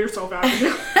 go blow yourself out.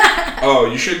 Oh,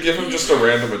 you should give him just a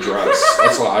random address.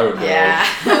 That's what I would do. Yeah.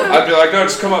 I'd be like, no,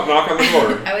 just come up, knock on the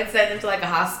door. I would send him to like a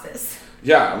hospice.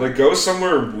 Yeah, like go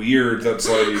somewhere weird that's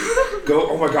like,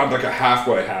 oh my god, like a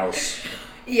halfway house.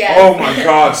 Yeah. Oh my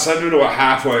god, send him to a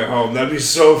halfway home. That'd be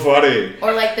so funny.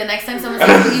 Or like the next time someone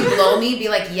says, will you blow me? Be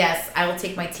like, yes, I will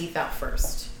take my teeth out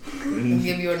first. We'll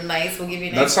give you a nice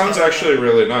That sounds actually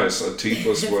really nice. A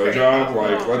teathless blowjob.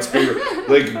 Like, let's be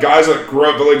like guys that grow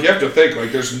up, but like you have to think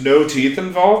like there's no teeth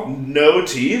involved, no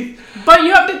teeth. But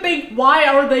you have to think, why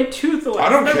are they toothless? I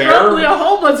don't They're care. probably a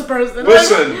homeless person.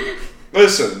 Listen.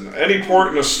 Any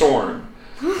port in a storm.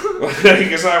 Like,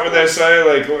 is that what they say?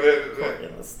 Like, port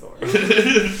in the storm.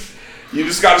 You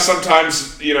just gotta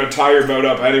sometimes, tie your boat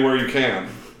up anywhere you can.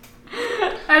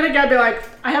 I think I'd be like,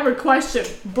 I have a question,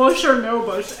 bush or no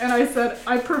bush? And I said,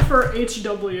 I prefer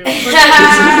HW. Yeah,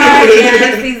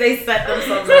 I think they set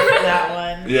themselves up for that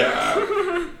one.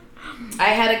 Yeah. I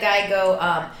had a guy go,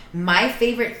 my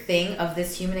favorite thing of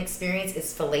this human experience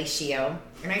is fellatio.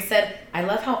 And I said, I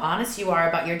love how honest you are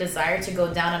about your desire to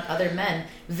go down on other men.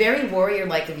 Very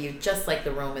warrior-like of you, just like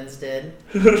the Romans did.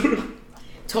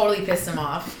 Totally pissed him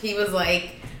off. He was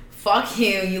like, fuck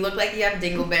you, you look like you have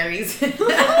dingleberries.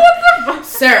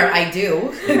 Sir, I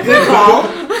do. Good call.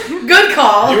 Good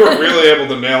call. You were really able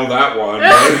to nail that one. I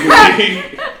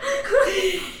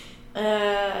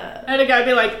had a guy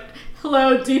be like,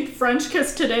 hello, deep French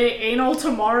kiss today, anal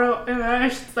tomorrow. And I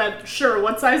said, sure,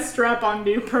 what size strap-on do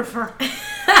you prefer?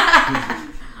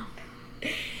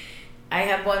 I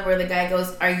have one where the guy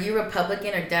goes, are you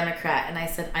Republican or Democrat? And I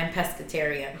said, I'm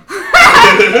pescatarian.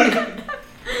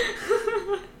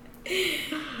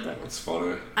 That's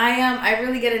funny. I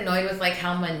really get annoyed with like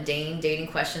how mundane dating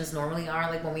questions normally are.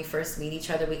 Like when we first meet each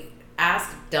other, we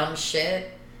ask dumb shit.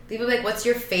 People be like, what's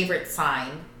your favorite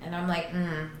sign? And I'm like,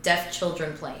 deaf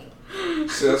children playing.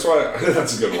 See, that's why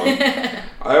that's a good one.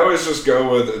 I always just go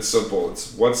with it's simple.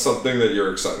 It's what's something that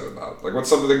you're excited about. Like what's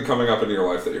something coming up in your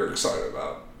life that you're excited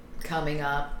about. Coming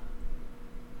up.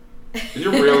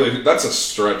 That's a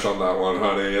stretch on that one,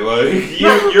 honey. Like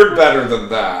you're better than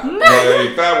that.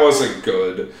 Like that wasn't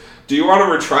good. Do you want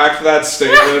to retract that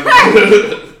statement?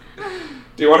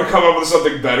 Do you want to come up with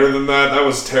something better than that? That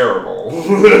was terrible.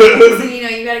 So,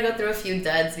 you gotta go through a few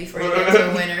duds before you get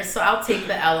to a winner, so I'll take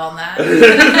the L on that.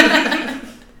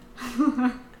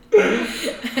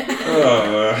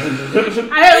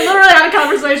 I literally had a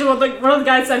conversation with one of the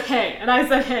guys said, hey. And I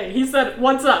said, hey. He said,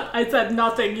 what's up? I said,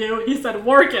 nothing. You? He said,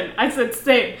 working. I said,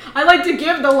 same. I like to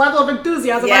give the level of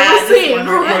enthusiasm I receive.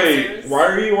 Wait, why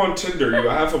are you on Tinder? You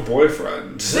have a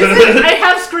boyfriend. I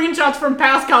have screenshots from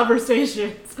past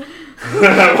conversations.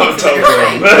 I'll tell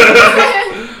Jim.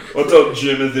 I'll tell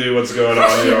Jimothy what's going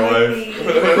on in your life.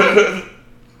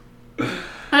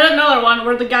 I had another one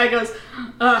where the guy goes,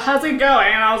 how's it going?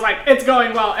 And I was like, it's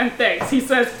going well, and thanks. He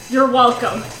says, you're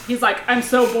welcome. He's like, I'm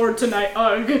so bored tonight,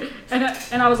 ugh.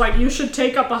 And I was like, you should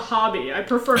take up a hobby. I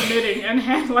prefer knitting and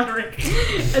hand lettering.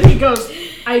 And he goes,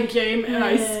 I game and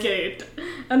I skate.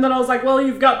 And then I was like, well,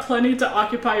 you've got plenty to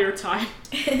occupy your time.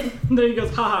 And then he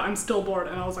goes, haha, I'm still bored.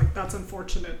 And I was like, that's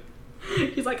unfortunate.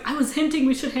 He's like, I was hinting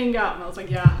we should hang out. And I was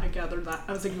like, yeah, I gathered that.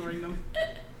 I was ignoring them.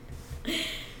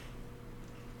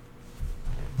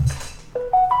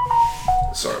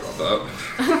 Sorry about that.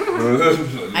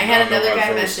 I had another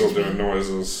guy message me. Doing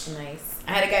noises. Nice.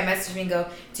 I had a guy message me and go,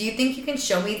 do you think you can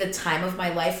show me the time of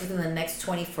my life within the next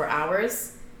 24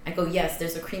 hours? I go, yes,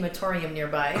 there's a crematorium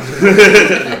nearby.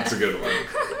 That's a good one.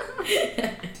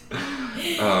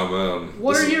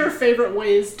 What are your favorite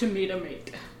ways to meet a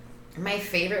mate? My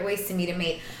favorite ways to meet a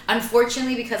mate.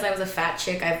 Unfortunately, because I was a fat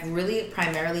chick, I've really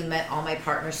primarily met all my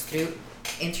partners through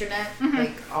internet.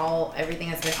 Like everything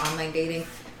has been online dating.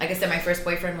 Like I said, my first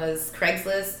boyfriend was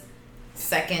Craigslist.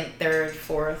 Second, third,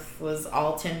 fourth was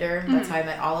all Tinder. That's how I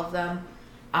met all of them.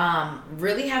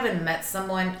 Really haven't met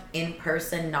someone in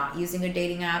person not using a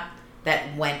dating app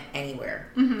that went anywhere.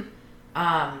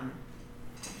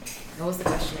 What was the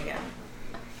question again?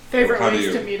 Favorite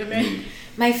ways to meet a mate?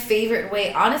 My favorite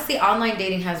way, honestly, online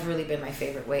dating has really been my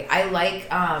favorite way. I like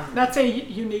that's a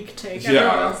unique take.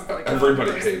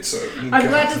 Everybody hates it. I'm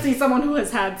glad to see someone who has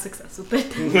had success with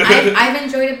it. I've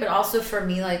enjoyed it, but also for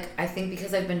me, like, I think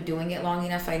because I've been doing it long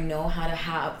enough, I know how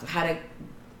to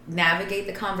navigate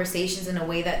the conversations in a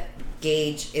way that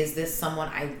gauge, is this someone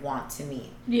I want to meet?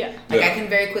 Yeah. Like, I can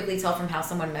very quickly tell from how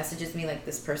someone messages me, like,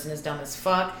 this person is dumb as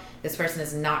fuck, this person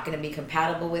is not going to be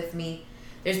compatible with me.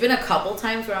 There's been a couple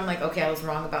times where I'm like, okay, I was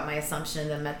wrong about my assumption, and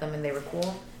then met them and they were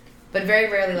cool. But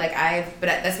very rarely, like, but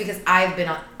that's because I've been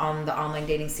on the online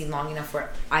dating scene long enough where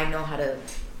I know how to,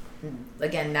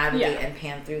 again, navigate and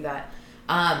pan through that.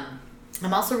 I'm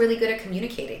also really good at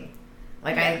communicating.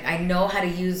 Like, I know how to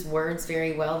use words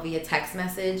very well via text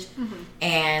message,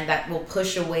 and that will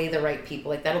push away the right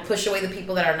people. Like, that'll push away the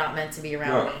people that are not meant to be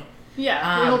around me.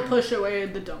 Yeah, it'll push away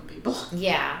the dumb people.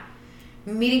 Yeah.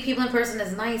 Meeting people in person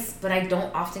is nice, but I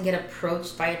don't often get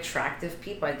approached by attractive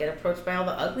people. I get approached by all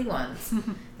the ugly ones.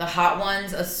 The hot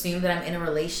ones assume that I'm in a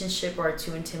relationship or are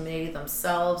too intimidated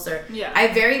themselves. Or I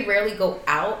very rarely go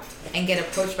out and get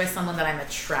approached by someone that I'm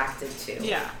attracted to.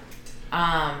 Yeah.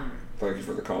 Thank you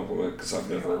for the compliment, because I've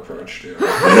never approached you. You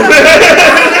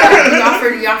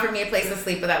offered me a place to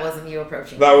sleep, but that wasn't you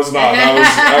approaching me. That was not.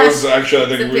 That was actually, I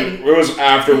think it was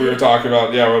after we were talking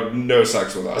about, no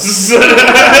sex with us.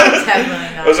 Definitely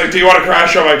not. I was like, do you want to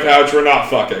crash on my couch? We're not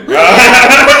fucking.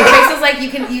 Trace was like, you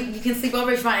can sleep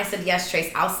over if you want. I said, yes,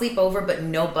 Trace, I'll sleep over, but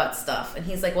no butt stuff. And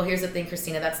he's like, well, here's the thing,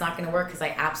 Christina, that's not going to work because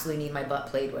I absolutely need my butt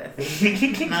played with.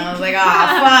 And I was like,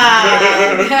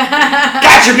 fuck.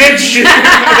 Gotcha, bitch!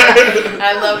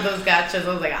 I love those gotchas.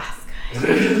 I was like,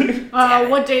 good.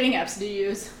 What dating apps do you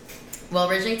use? Well,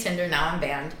 originally Tinder, now I'm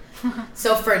banned.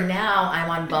 So for now, I'm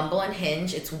on Bumble and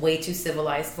Hinge. It's way too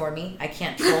civilized for me. I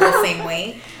can't troll the same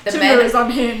way. Tinder is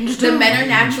unhinged. The men are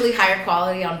naturally higher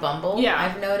quality on Bumble. Yeah,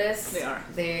 I've noticed. They are.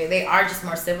 They are just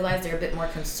more civilized. They're a bit more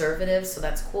conservative, so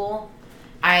that's cool.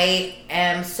 I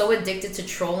am so addicted to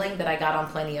trolling that I got on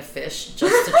Plenty of Fish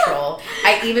just to troll.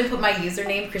 I even put my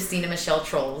username Christina Michelle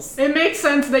Trolls. It makes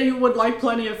sense that you would like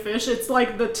Plenty of Fish. It's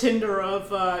like the Tinder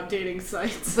of dating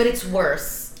sites. But it's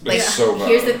worse. It's so bad.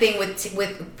 Here's the thing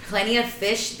with Plenty of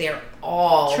Fish, they're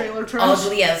all trailer trash.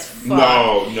 Ugly as fuck.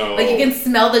 No. Like, you can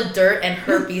smell the dirt and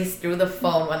herpes through the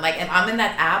phone and I'm in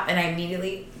that app, and I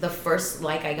immediately, the first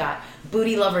like I got,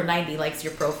 Booty Lover 90 likes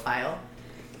your profile.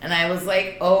 And I was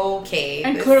like, okay.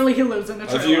 And clearly he lives in a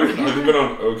trailer. Have you been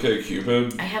on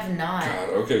OkCupid? I have not. God,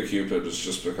 OkCupid has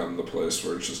just become the place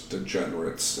where it's just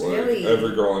degenerates. Like, really?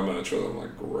 every girl I match with, I'm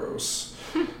like, gross.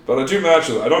 But I do match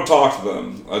with them. I don't talk to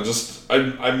them.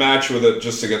 I match with it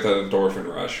just to get that endorphin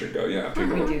rush and go,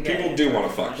 people do want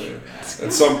to fuck me.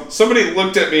 And somebody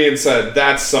looked at me and said,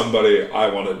 that's somebody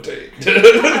I want to date.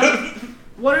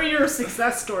 What are your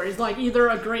success stories? Like, either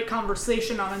a great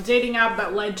conversation on a dating app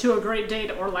that led to a great date,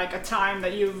 or like a time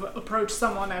that you've approached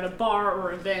someone at a bar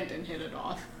or event and hit it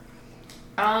off?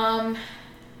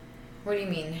 What do you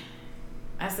mean?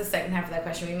 That's the second half of that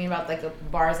question. What do you mean about like the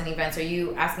bars and events? Are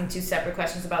you asking two separate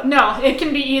questions about? No, it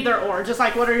can be either or. Just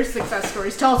like, what are your success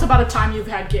stories? Tell us about a time you've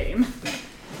had game.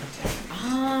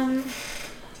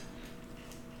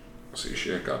 See,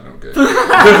 she ain't got no game. No,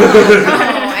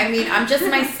 I mean, I'm just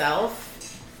myself.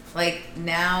 Like,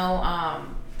 now,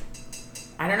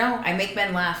 I don't know. I make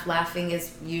men laugh. Laughing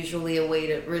is usually a way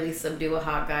to really subdue a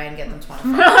hot guy and get them to want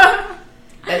to fuck.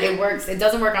 But it works. It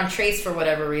doesn't work on Trace for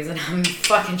whatever reason. I'm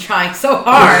fucking trying so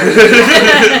hard.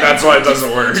 That's why it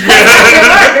doesn't work. It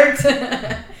worked.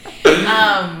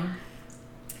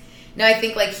 No, I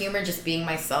think, like, humor, just being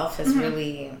myself has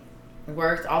really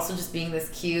worked. Also, just being this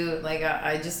cute, like,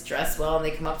 I just dress well, and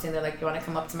they come up to me and they're like, you want to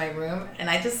come up to my room? And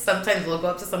I just sometimes will go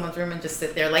up to someone's room and just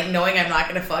sit there, like, knowing I'm not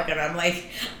gonna fuck, and I'm like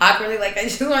awkwardly like, I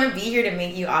just want to be here to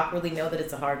make you awkwardly know that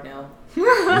it's a hard no.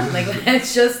 Like,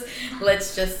 let's just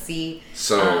see.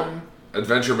 So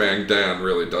Adventure Man Dan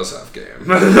really does have game.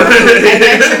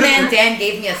 Adventure Man Dan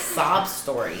gave me a sob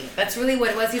story. That's really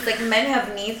what it was. He's like, men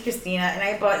have needs, Christina, and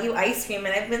I bought you ice cream,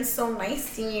 and I've been so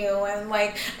nice to you, and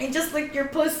like, I just licked your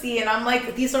pussy, and I'm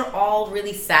like, these are all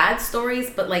really sad stories,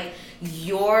 but like,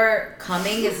 your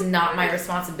coming is not my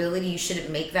responsibility. You shouldn't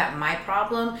make that my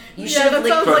problem. You should that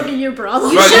sounds like a you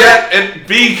problem. But yet, it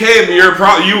became your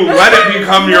problem. You let it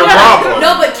become your problem.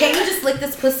 No, but can't you just lick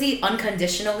this pussy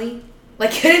unconditionally?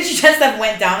 Like, couldn't you just have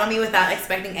went down on me without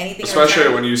expecting anything?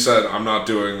 Especially when you said, I'm not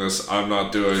doing this, I'm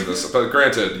not doing this. But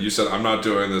granted, you said, I'm not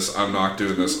doing this, I'm not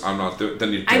doing this, I'm not doing.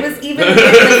 Then you did I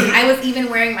was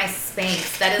even wearing my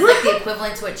Spanx. That is like the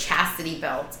equivalent to a chastity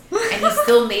belt. And he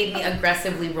still made me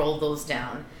aggressively roll those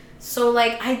down. So,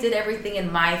 like, I did everything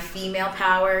in my female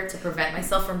power to prevent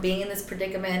myself from being in this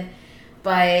predicament.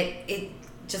 But it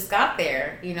just got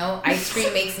there, you know. Ice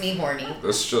cream makes me horny.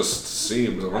 This just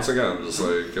seems, once again, just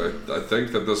like I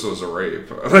think that this was a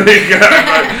rape. Like,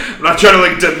 I'm not trying to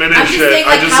like diminish I'm just saying, it.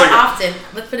 like, I just how like often?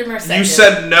 Let's put it in perspective. you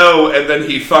said no, and then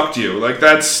he fucked you. Like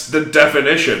that's the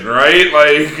definition, right?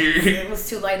 Like it was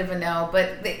too light of a no,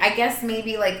 but I guess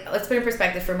maybe like let's put it in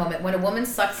perspective for a moment. When a woman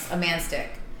sucks a man's dick,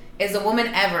 is a woman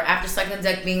ever, after sucking the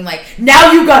dick, being like,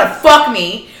 now you gotta fuck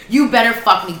me. You better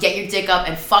fuck me. Get your dick up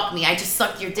and fuck me. I just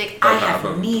sucked your dick. I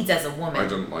have needs as a woman. I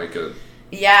didn't like it.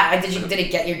 Yeah, did it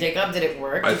get your dick up? Did it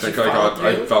work? I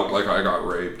felt like I got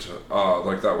raped.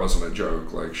 Like that wasn't a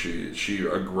joke. Like she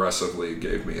aggressively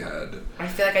gave me head. I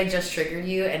feel like I just triggered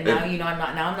you, and now I'm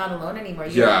not alone anymore.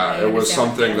 It was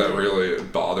something that really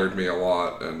bothered me a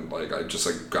lot, and like I just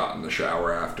like got in the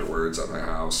shower afterwards at my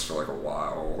house for like a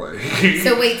while. Like.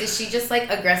 So wait, did she just like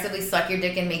aggressively suck your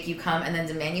dick and make you come, and then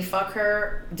demand you fuck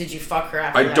her? Did you fuck her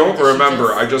after that? I don't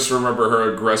remember. I just remember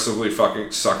her aggressively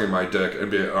fucking sucking my dick,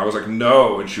 and I was like, no.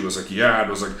 And she was like, yeah. And I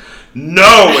was like,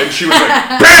 no. And she was like,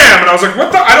 bam. And I was like,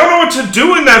 what the? I don't know what to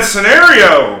do in that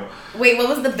scenario. Wait, what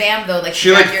was the bam though? Like she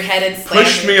grabbed your head and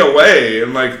pushed me away,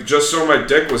 and like just so my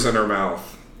dick was in her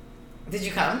mouth. Did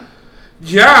you come?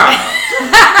 Yeah.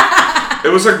 It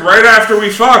was like right after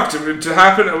we fucked. To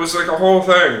happen, it was like a whole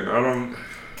thing.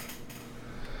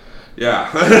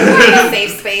 Yeah.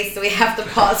 Safe space, so we have to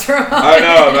pause for a moment. I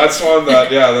know, that's one that,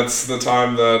 that's the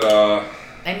time that,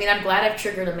 I mean, I'm glad I've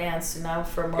triggered a man, so now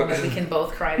for a moment we can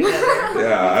both cry together.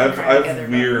 Yeah, I have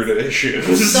weird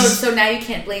issues. So now you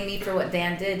can't blame me for what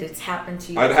Dan did. It's happened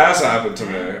to you. It has happened to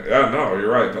me. Yeah, no, you're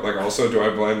right. But like, also, do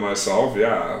I blame myself?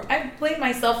 Yeah. I blame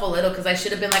myself a little because I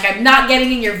should have been like, I'm not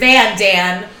getting in your van,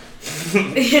 Dan.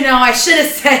 You know, I should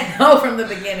have said no from the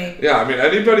beginning. Yeah, I mean,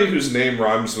 anybody whose name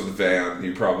rhymes with van,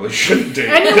 you probably shouldn't date.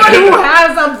 Anyone who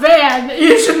has a van,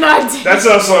 you should not date. That's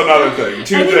also another thing.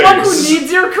 Anyone who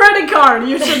needs your credit card,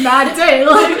 you should not date.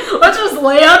 Like, let's just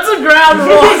lay out some ground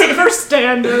rules for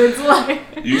standards. Like,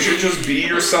 you should just be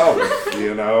yourself.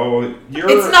 You know,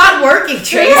 it's not working,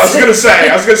 Trace. I was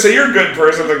gonna say you're a good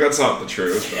person. Like that's not the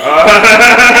truth.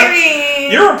 I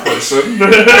mean, you're a person.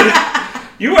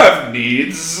 You have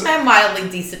needs. I'm mildly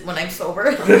decent when I'm sober.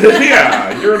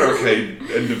 Yeah, you're an okay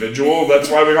individual.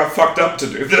 That's why we got fucked up to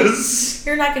do this.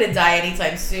 You're not gonna die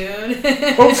anytime soon.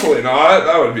 Hopefully not.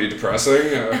 That would be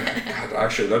depressing. God,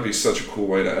 actually, that'd be such a cool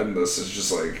way to end this. It's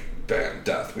just like, bam,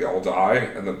 death. We all die,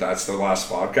 and then that's the last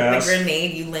podcast. The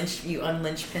grenade, you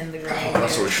unlinchpin the grenade. Oh,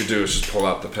 that's what we should do. Is just pull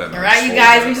out the pin. All right, you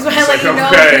guys. We just want to let you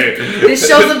know this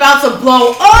show's about to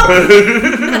blow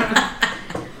up.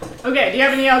 Okay, do you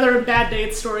have any other bad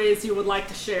date stories you would like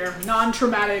to share?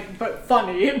 Non-traumatic but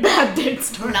funny bad date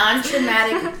stories.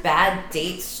 Non-traumatic bad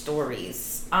date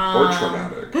stories. Or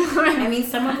traumatic. I mean,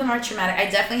 some of them are traumatic.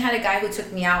 I definitely had a guy who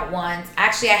took me out once.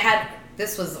 Actually,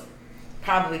 this was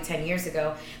probably 10 years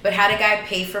ago, but had a guy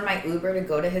pay for my Uber to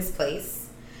go to his place.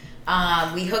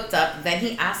 We hooked up. Then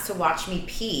he asked to watch me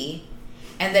pee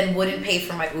and then wouldn't pay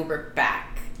for my Uber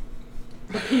back.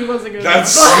 The pee wasn't good.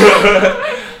 That's...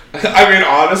 I mean,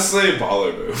 honestly,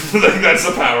 baller move. Like, that's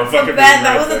a power fucking move.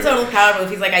 That was a total power move.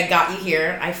 He's like, I got you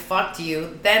here. I fucked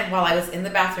you. Then, while I was in the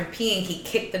bathroom peeing, he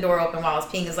kicked the door open while I was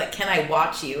peeing. He was like, can I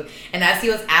watch you? And as he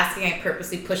was asking, I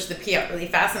purposely pushed the pee out really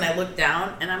fast, and I looked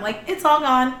down, and I'm like, it's all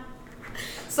gone.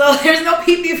 So there's no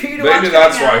pee for you to watch. Maybe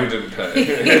that's why he didn't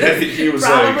pay. He was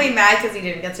probably mad because he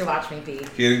didn't get to watch me pee.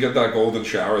 He didn't get that golden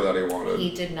shower that he wanted.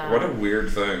 He did not. What a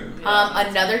weird thing.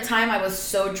 Another time I was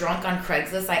so drunk on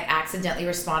Craigslist I accidentally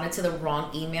responded to the wrong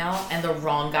email and the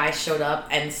wrong guy showed up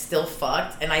and still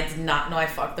fucked, and I did not know I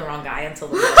fucked the wrong guy until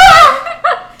the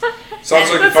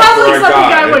Sounds like you fucked the right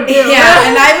guy. Would do. Yeah,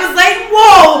 and I was like,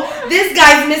 whoa, this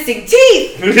guy's missing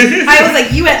teeth. I was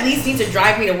like, you at least need to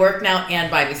drive me to work now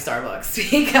and buy me Starbucks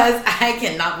because I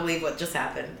cannot believe what just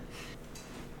happened.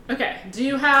 Okay, do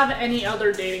you have any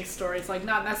other dating stories? Like,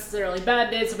 not necessarily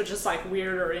bad dates, but just, like,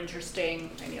 weird or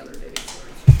interesting, any other dating stories?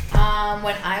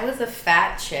 When I was a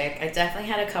fat chick, I definitely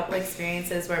had a couple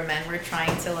experiences where men were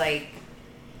trying to, like,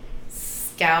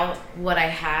 scout what I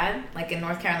had. Like, in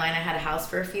North Carolina, I had a house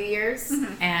for a few years,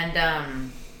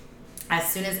 and, as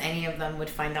soon as any of them would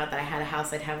find out that I had a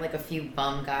house, I'd have, like, a few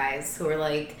bum guys who were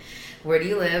like, where do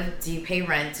you live? Do you pay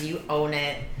rent? Do you own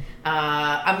it?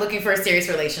 I'm looking for a serious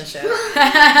relationship.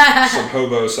 Some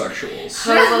hobosexuals.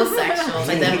 I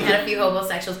definitely had a few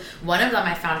hobosexuals. One of them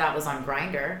I found out was on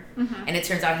Grindr, and it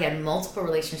turns out he had multiple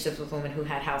relationships with women who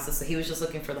had houses, so he was just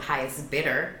looking for the highest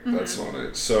bidder. That's funny.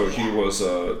 So he was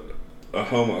a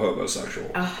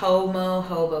homosexual. A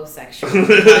hobosexual.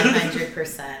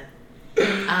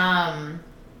 100%.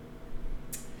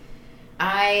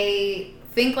 I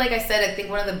think, like I said, I think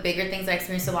one of the bigger things I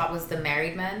experienced a lot was the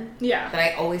married men. Yeah. That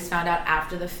I always found out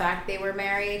after the fact they were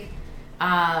married.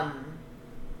 I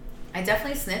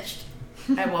definitely snitched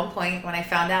at one point when I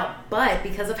found out, but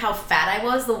because of how fat I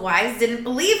was, the wives didn't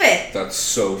believe it. That's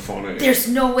so funny. There's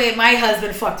no way my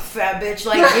husband fucked a fat bitch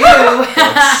like you.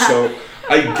 That's so...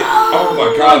 oh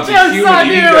my god, the Just human on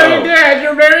you, ego. what you did.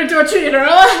 You're married to a cheater,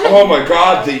 huh? Oh my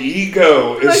god, the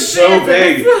ego is Like, so Jesus.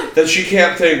 big that she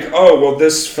can't think, oh, well,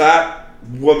 this fat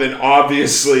woman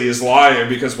obviously is lying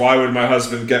because why would my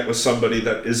husband get with somebody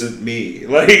that isn't me?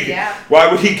 Like, why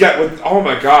would he get with, oh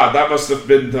my god, that must have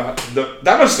been, that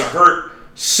must have hurt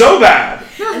so bad.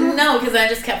 No, because I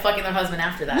just kept fucking their husband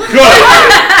after that.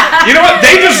 Good. You know what?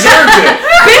 They deserved it.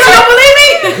 Bitch, you don't believe me?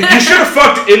 You should have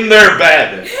fucked in their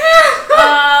bed.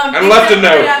 And left a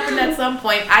note. It happened at some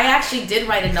point. I actually did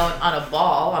write a note on a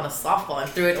ball, on a softball, and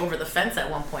threw it over the fence at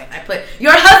one point. I put,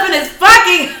 your husband is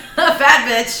fucking a fat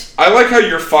bitch. I like how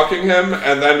you're fucking him,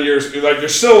 and then you're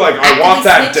still like, I want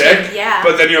that dick. Yeah.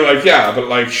 But then you're like, yeah, but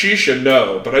like she should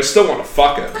know, but I still want to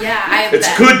fuck him. Yeah, it's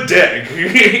good dick.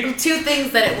 Two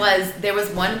things that it was. There was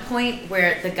one point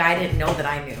where the guy didn't know that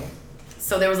I knew.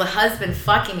 So there was a husband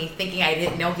fucking me thinking I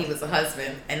didn't know he was a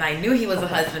husband. And I knew he was a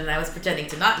husband and I was pretending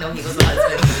to not know he was a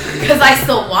husband. Because I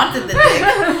still wanted the dick.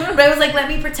 But I was like, let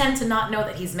me pretend to not know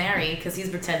that he's married. Because he's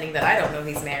pretending that I don't know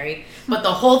he's married. But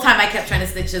the whole time I kept trying to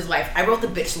snitch his wife. I wrote the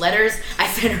bitch letters. I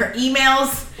sent her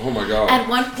emails. Oh my god. At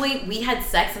one point we had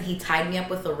sex and he tied me up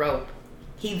with a rope.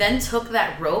 He then took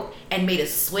that rope and made a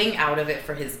swing out of it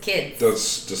for his kids.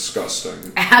 That's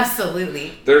disgusting.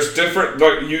 Absolutely. There's different...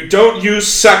 Like, you don't use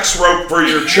sex rope for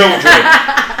your children.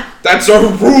 That's a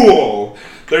rule.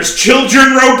 There's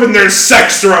children rope and there's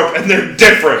sex rope, and they're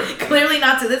different. Clearly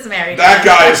not to this married That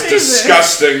guy is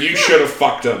disgusting. You should have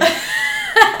fucked him.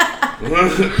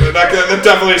 That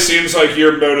definitely seems like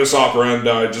your modus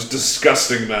operandi, just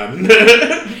disgusting men.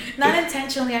 Not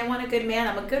intentionally. I want a good man.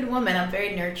 I'm a good woman. I'm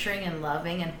very nurturing and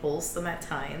loving and wholesome at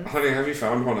times. Honey, have you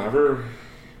found one ever?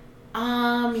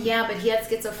 Yeah, but he had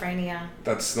schizophrenia.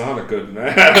 That's not a good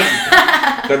man.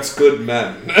 That's good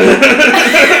men.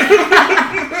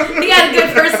 He had a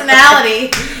good personality.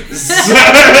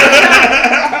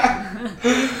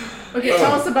 Okay,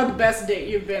 tell us about the best date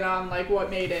you've been on, like what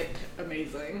made it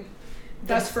amazing.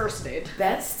 Best first date.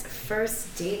 Best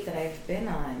first date that I've been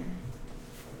on.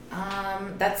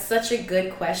 That's such a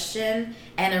good question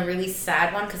and a really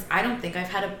sad one because I don't think I've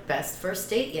had a best first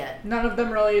date yet. None of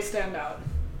them really stand out.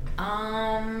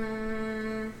 Not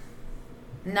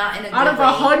in a good Out of way.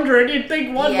 100, you'd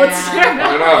think one would stand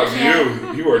out. I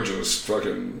know, you are just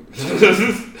fucking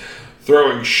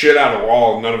throwing shit at a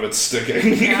wall, none of it's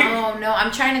sticking. No,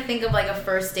 I'm trying to think of like a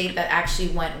first date that actually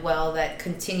went well, that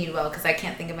continued well, because I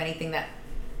can't think of anything that,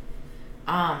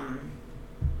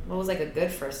 what was like a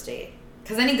good first date?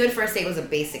 Because any good first date was a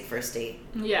basic first date.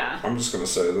 Yeah. I'm just gonna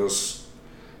say this: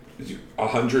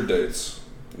 100 dates,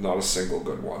 not a single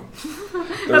good one.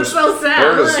 That's so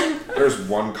sad. There's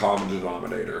one common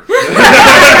denominator.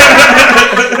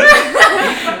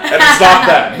 And it's not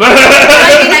them.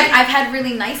 I mean, I've had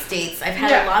really nice dates. I've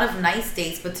had a lot of nice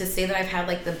dates, but to say that I've had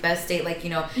like the best date, like, you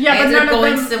know, yeah, I but ended up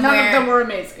going none of them were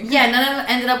amazing. Yeah, none of them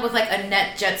ended up with like a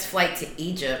NetJets flight to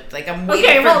Egypt. Like, I'm waiting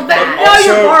okay, for well, that. now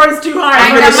your bar is too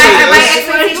high. My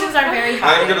expectations are very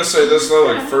high. I'm gonna say this though,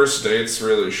 like first dates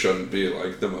really shouldn't be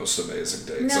like the most amazing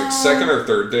dates. No. Like second or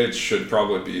third dates should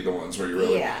probably be the ones where you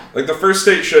really like the first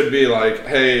date should be like,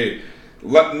 hey,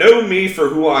 know me for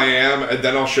who I am, and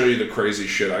then I'll show you the crazy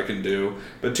shit I can do.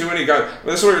 But too many guys,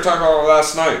 this is what we were talking about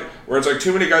last night, where it's like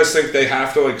too many guys think they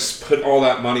have to like put all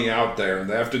that money out there, and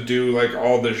they have to do like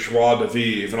all the joie de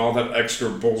vivre and all that extra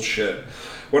bullshit.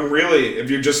 When really,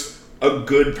 if you're just a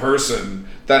good person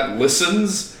that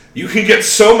listens, you can get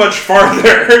so much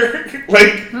farther.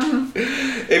 Like,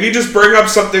 if if you just bring up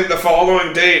something the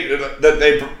following date that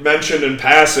they mentioned in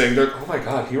passing, they're oh my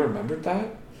god, he remembered that?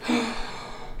 Oh my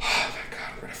god,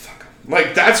 we're gonna fuck him.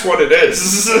 Like, that's what it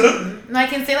is. I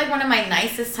can say, like, one of my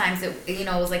nicest times, it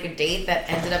was like a date that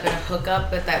ended up in a hookup,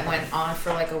 but that went on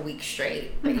for like a week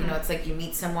straight. But, it's like you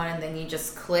meet someone and then you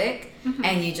just click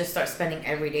and you just start spending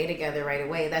every day together right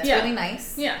away. That's really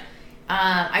nice. Yeah.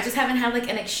 I just haven't had, like,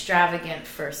 an extravagant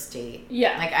first date.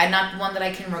 Yeah. Like, I'm not one that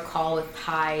I can recall with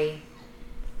high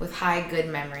good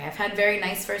memory. I've had very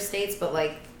nice first dates, but,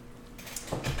 like,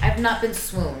 I've not been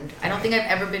swooned. I don't think I've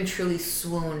ever been truly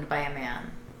swooned by a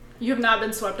man. You have not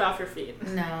been swept off your feet?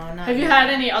 No, not Have you yet. had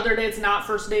any other dates, not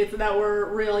first dates, that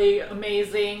were really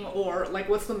amazing? Or, like,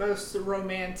 what's the most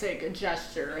romantic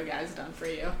gesture a guy's done for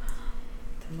you?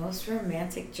 The most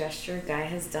romantic gesture a guy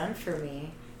has done for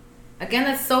me? Again,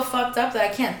 that's so fucked up that I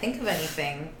can't think of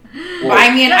anything. Well,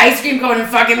 buy me an ice cream cone and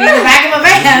fucking me in the back of a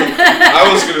van.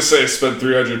 I was gonna say spend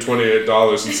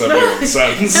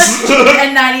 $328.71.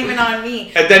 And not even on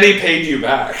me. And then he paid you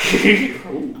back.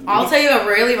 I'll tell you a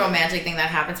really romantic thing that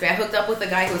happened to me. I hooked up with a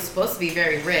guy who was supposed to be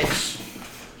very rich.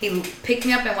 He picked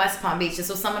me up in West Palm Beach. This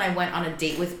was someone I went on a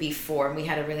date with before, and we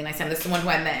had a really nice time. This is the one who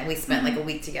I met, and we spent like a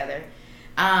week together.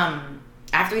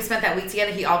 After we spent that week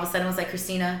together, he all of a sudden was like,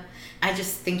 Christina, I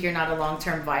just think you're not a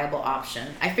long-term viable option.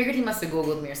 I figured he must have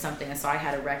Googled me or something, and so I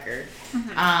had a record.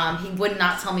 He would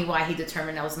not tell me why he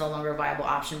determined I was no longer a viable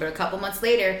option. But a couple months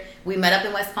later, we met up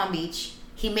in West Palm Beach.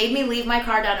 He made me leave my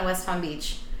car down in West Palm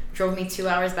Beach. Drove me 2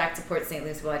 hours back to Port St.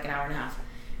 Lucie for like an hour and a half.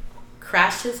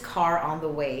 Crashed his car on the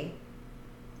way.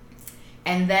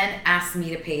 And then asked me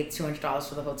to pay $200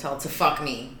 for the hotel to fuck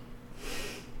me.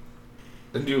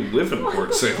 And you live in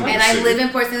Port St. Lucie. And I live in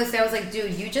Port St. Lucie. I was like,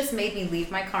 dude, you just made me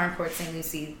leave my car in Port St.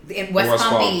 Lucie, in West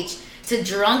Palm Beach, to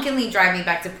drunkenly drive me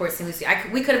back to Port St. Lucie.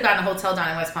 We could have gotten a hotel down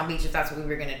in West Palm Beach if that's what we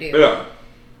were going to do. Yeah.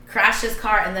 Crashed his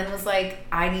car and then was like,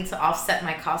 I need to offset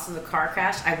my cost of the car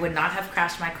crash. I would not have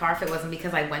crashed my car if it wasn't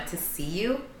because I went to see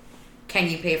you. Can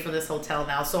you pay for this hotel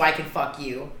now so I can fuck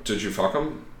you? Did you fuck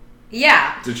him?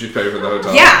 Yeah. Did you pay for the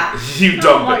hotel? Yeah. You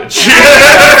dumb bitch. A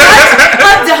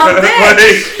dumb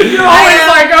bitch. You're always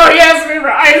like, oh, he asked me for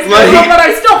ice cream, but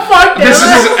I still fucked him. This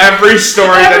is every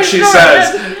story that she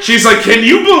says. She's like, can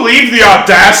you believe the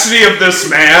audacity of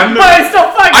this man? But I still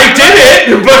fucked him. I did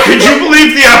it, but could you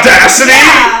believe the audacity?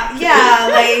 Yeah,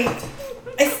 like,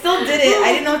 I still did it.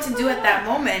 I didn't know what to do at that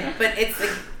moment, but it's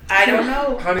like, I don't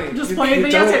know. Honey, just playing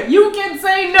the answer. You can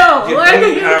say no. You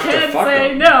can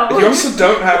say no. You also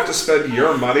don't have to spend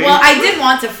your money. Well, I did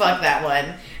want to fuck that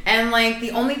one. And, like,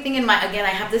 the only thing in my, again, I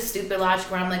have this stupid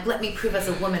logic where I'm like, let me prove as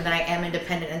a woman that I am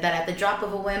independent and that at the drop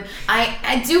of a whim,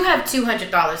 I do have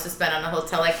 $200 to spend on a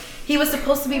hotel. Like, he was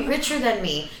supposed to be richer than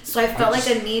me. So I felt like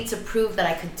a need to prove that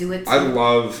I could do it too. I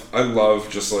love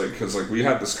just, like, because, like, we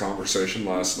had this conversation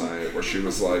last night where she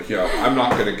was like, yo, I'm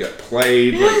not going to get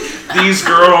played. Like, these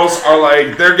girls are,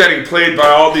 like, they're getting played by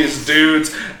all these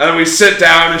dudes. And then we sit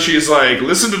down and she's like,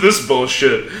 listen to this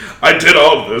bullshit. I did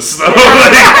all of this, though.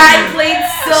 I played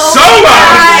so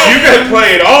much. You get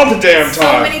played all the damn time.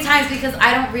 So many times because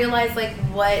I don't realize, like,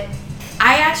 what...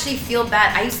 I actually feel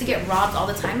bad. I used to get robbed all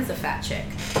the time as a fat chick.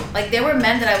 Like, there were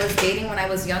men that I was dating when I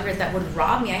was younger that would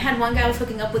rob me. I had one guy I was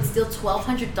hooking up with steal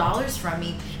 $1,200 from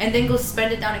me and then go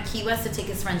spend it down in Key West to take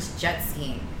his friend's jet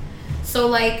skiing. So,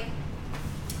 like,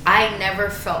 I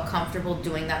never felt comfortable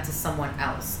doing that to someone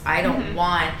else. I don't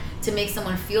want to make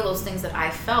someone feel those things that I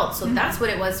felt. So that's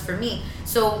what it was for me.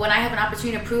 So when I have an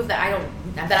opportunity to prove that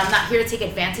I'm not here to take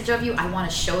advantage of you, I want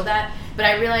to show that. But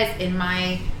I realized in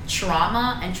my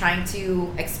trauma and trying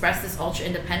to express this ultra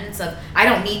independence of, I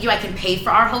don't need you, I can pay for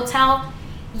our hotel,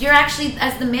 you're actually,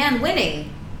 as the man,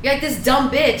 winning. You're like, this dumb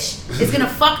bitch is going to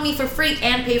fuck me for free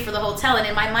and pay for the hotel. And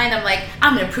in my mind, I'm like,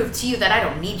 I'm going to prove to you that I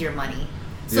don't need your money.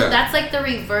 So that's like the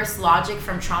reverse logic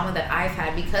from trauma that I've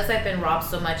had. Because I've been robbed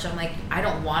so much, I'm like, I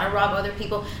don't want to rob other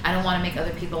people. I don't want to make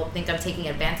other people think I'm taking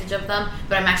advantage of them.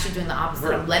 But I'm actually doing the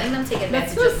opposite. I'm letting them take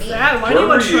advantage of me. Sad. Why do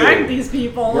you attract these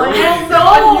people? Like, it's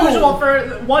so unusual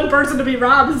for one person to be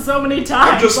robbed so many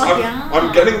times.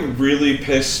 I'm getting really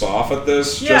pissed off at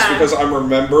this just because I'm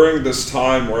remembering this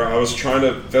time where I was trying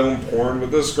to film porn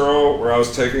with this girl where I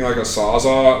was taking like a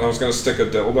Sawzall and I was going to stick a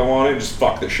dildo on it and just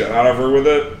fuck the shit out of her with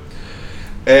it.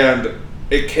 And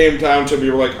it came down to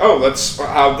we were like, oh, that's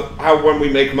how when we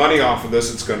make money off of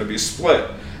this, it's going to be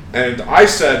split. And I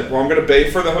said, well, I'm going to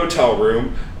pay for the hotel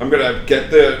room. I'm going to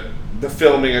get the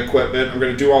filming equipment. I'm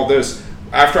going to do all this.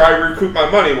 After I recoup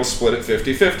my money, we'll split it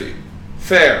 50-50.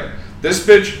 Fair. This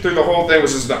bitch through the whole thing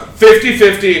was just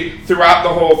 50-50 throughout the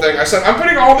whole thing. I said, I'm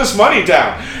putting all this money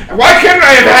down. Why couldn't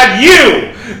I have had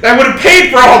you I would have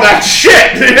paid for all that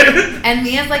shit. And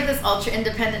me as like this ultra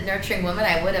independent, nurturing woman,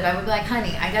 I would be like,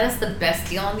 honey, I got us the best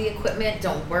deal on the equipment.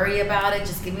 Don't worry about it.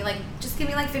 Just give me like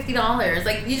 $50.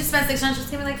 Like you just spent $600, just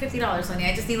give me like $50, honey.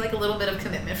 I just need like a little bit of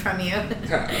commitment from you.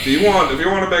 Yeah, if you want to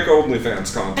make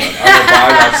OnlyFans content, I will buy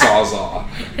that Sawzall.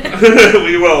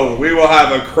 we will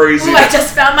have a crazy. Ooh, I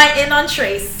just found my in on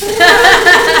Trace.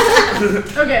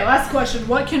 Okay, last question.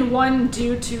 What can one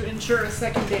do to ensure a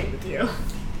second date with you?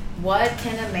 What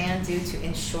can a man do to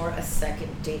ensure a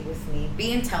second date with me?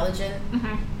 Be intelligent.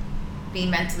 Mm-hmm. Be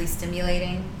mentally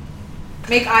stimulating.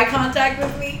 Make eye contact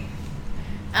with me.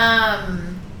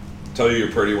 Tell you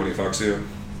you're pretty when he fucks you.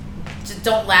 Just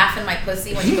don't laugh in my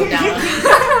pussy when you go down on me.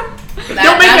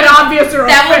 Don't make it obvious or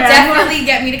that will definitely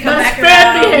get me to come back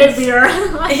around. That's fan behavior.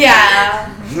 Yeah.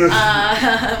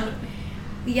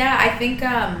 Yeah, I think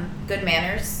good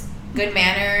manners. Good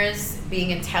manners,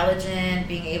 being intelligent,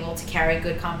 being able to carry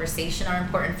good conversation are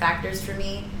important factors for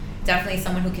me. Definitely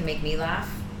someone who can make me laugh.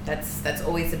 That's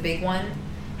always a big one.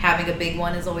 Having a big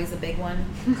one is always a big one.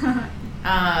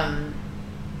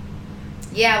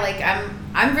 Yeah, like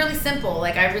I'm really simple.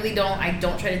 Like I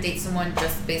don't try to date someone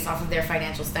just based off of their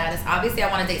financial status. Obviously, I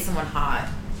want to date someone hot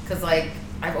because like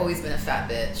I've always been a fat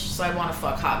bitch, so I want to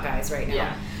fuck hot guys right now.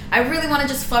 Yeah. I really want to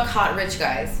just fuck hot rich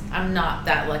guys. I'm not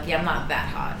that lucky. I'm not that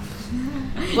hot.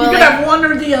 You could have one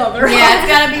or the other. Yeah, it's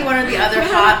gotta be one or the other.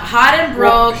 Hot and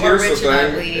broke, or rich and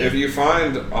ugly. If you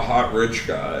find a hot rich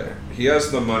guy, he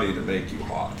has the money to make you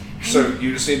hot. So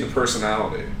you just need the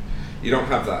personality. You don't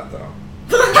have that though.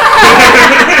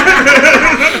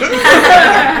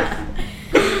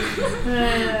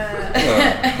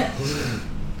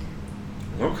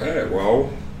 Okay, well,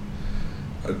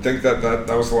 I think that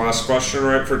was the last question,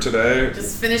 right, for today.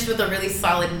 Just finished with a really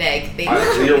solid neg. Thank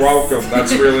you. You're welcome.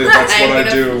 That's what I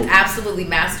do. Absolutely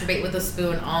masturbate with a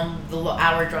spoon on the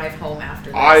hour drive home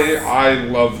after this. I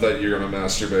love that you're gonna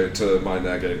masturbate to my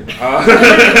negging.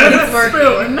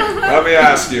 Spoon. Let me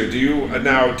ask you: do you have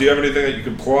anything that you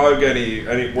can plug?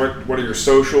 What are your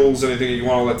socials? Anything that you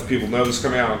want to let the people know that's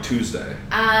coming out on Tuesday?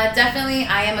 Definitely,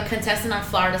 I am a contestant on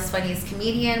Florida's Funniest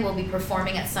Comedian. We'll be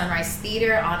performing at Sunrise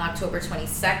Theater on October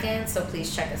 22nd, so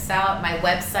please check us out. My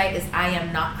website is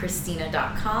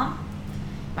iamnotchristina.com.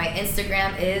 My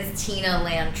Instagram is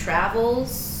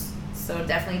TinaLandTravels, so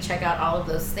definitely check out all of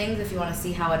those things if you want to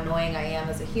see how annoying I am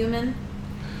as a human.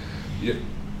 Yeah,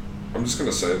 I'm just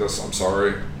gonna say this. I'm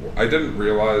sorry. I didn't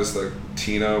realize that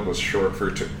Tina was short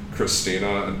for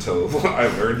Christina until I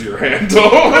learned your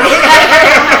handle.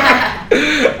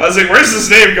 I was like, "Where's this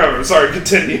name coming?" Sorry.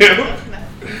 Continue.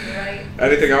 Right.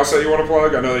 Anything else that you want to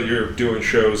plug? I know that you're doing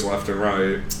shows left and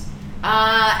right.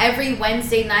 Every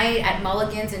Wednesday night at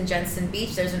Mulligan's in Jensen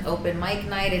Beach, there's an open mic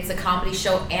night. It's a comedy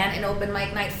show and an open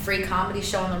mic night. Free comedy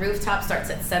show on the rooftop starts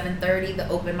at 7:30. The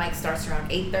open mic starts around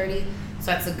 8:30.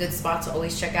 So that's a good spot to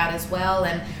always check out as well.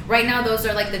 And right now, those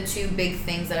are like the two big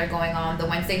things that are going on. The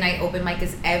Wednesday night open mic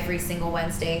is every single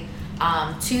Wednesday.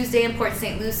 Tuesday in Port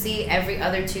St. Lucie, every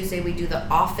other Tuesday we do The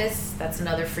Office. That's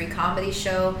another free comedy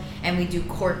show. And we do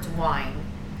Corked Wine.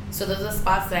 So those are the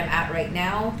spots that I'm at right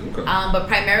now. Okay. But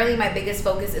primarily my biggest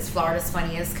focus is Florida's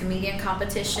Funniest Comedian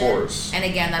competition. Of course. And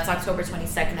again, that's October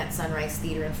 22nd at Sunrise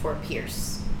Theater in Fort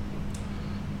Pierce.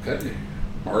 Okay.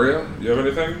 Aria, you have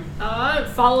anything?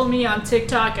 Follow me on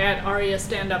TikTok at Aria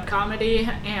Stand Up Comedy,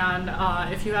 and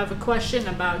if you have a question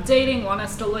about dating, want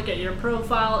us to look at your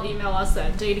profile, email us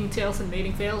at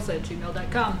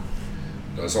datingtalesandmatingfails@gmail.com.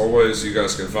 As always, you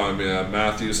guys can find me at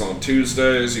Matthews on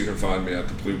Tuesdays. You can find me at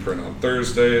The Blueprint on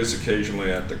Thursdays, occasionally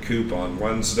at The Coop on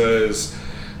Wednesdays,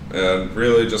 and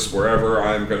really just wherever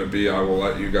I'm going to be, I will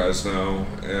let you guys know.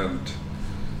 And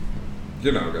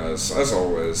you know, guys, as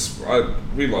always,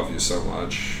 we love you so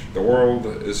much. The world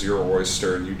is your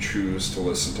oyster, and you choose to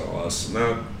listen to us,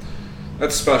 and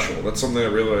that's special. That's something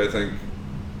that really, I think,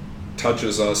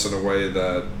 touches us in a way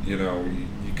that, you know, you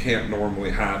can't normally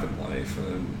have in life.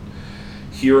 And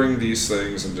hearing these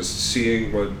things and just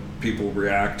seeing what people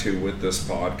react to with this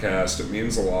podcast, it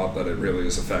means a lot that it really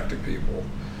is affecting people.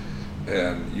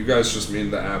 And you guys just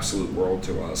mean the absolute world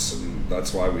to us, and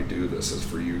that's why we do this, is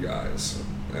for you guys.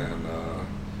 And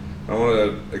I don't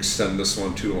want to extend this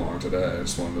one too long today. I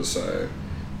just wanted to say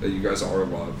that you guys are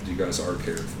loved, you guys are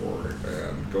cared for,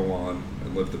 and go on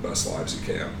and live the best lives you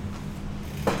can.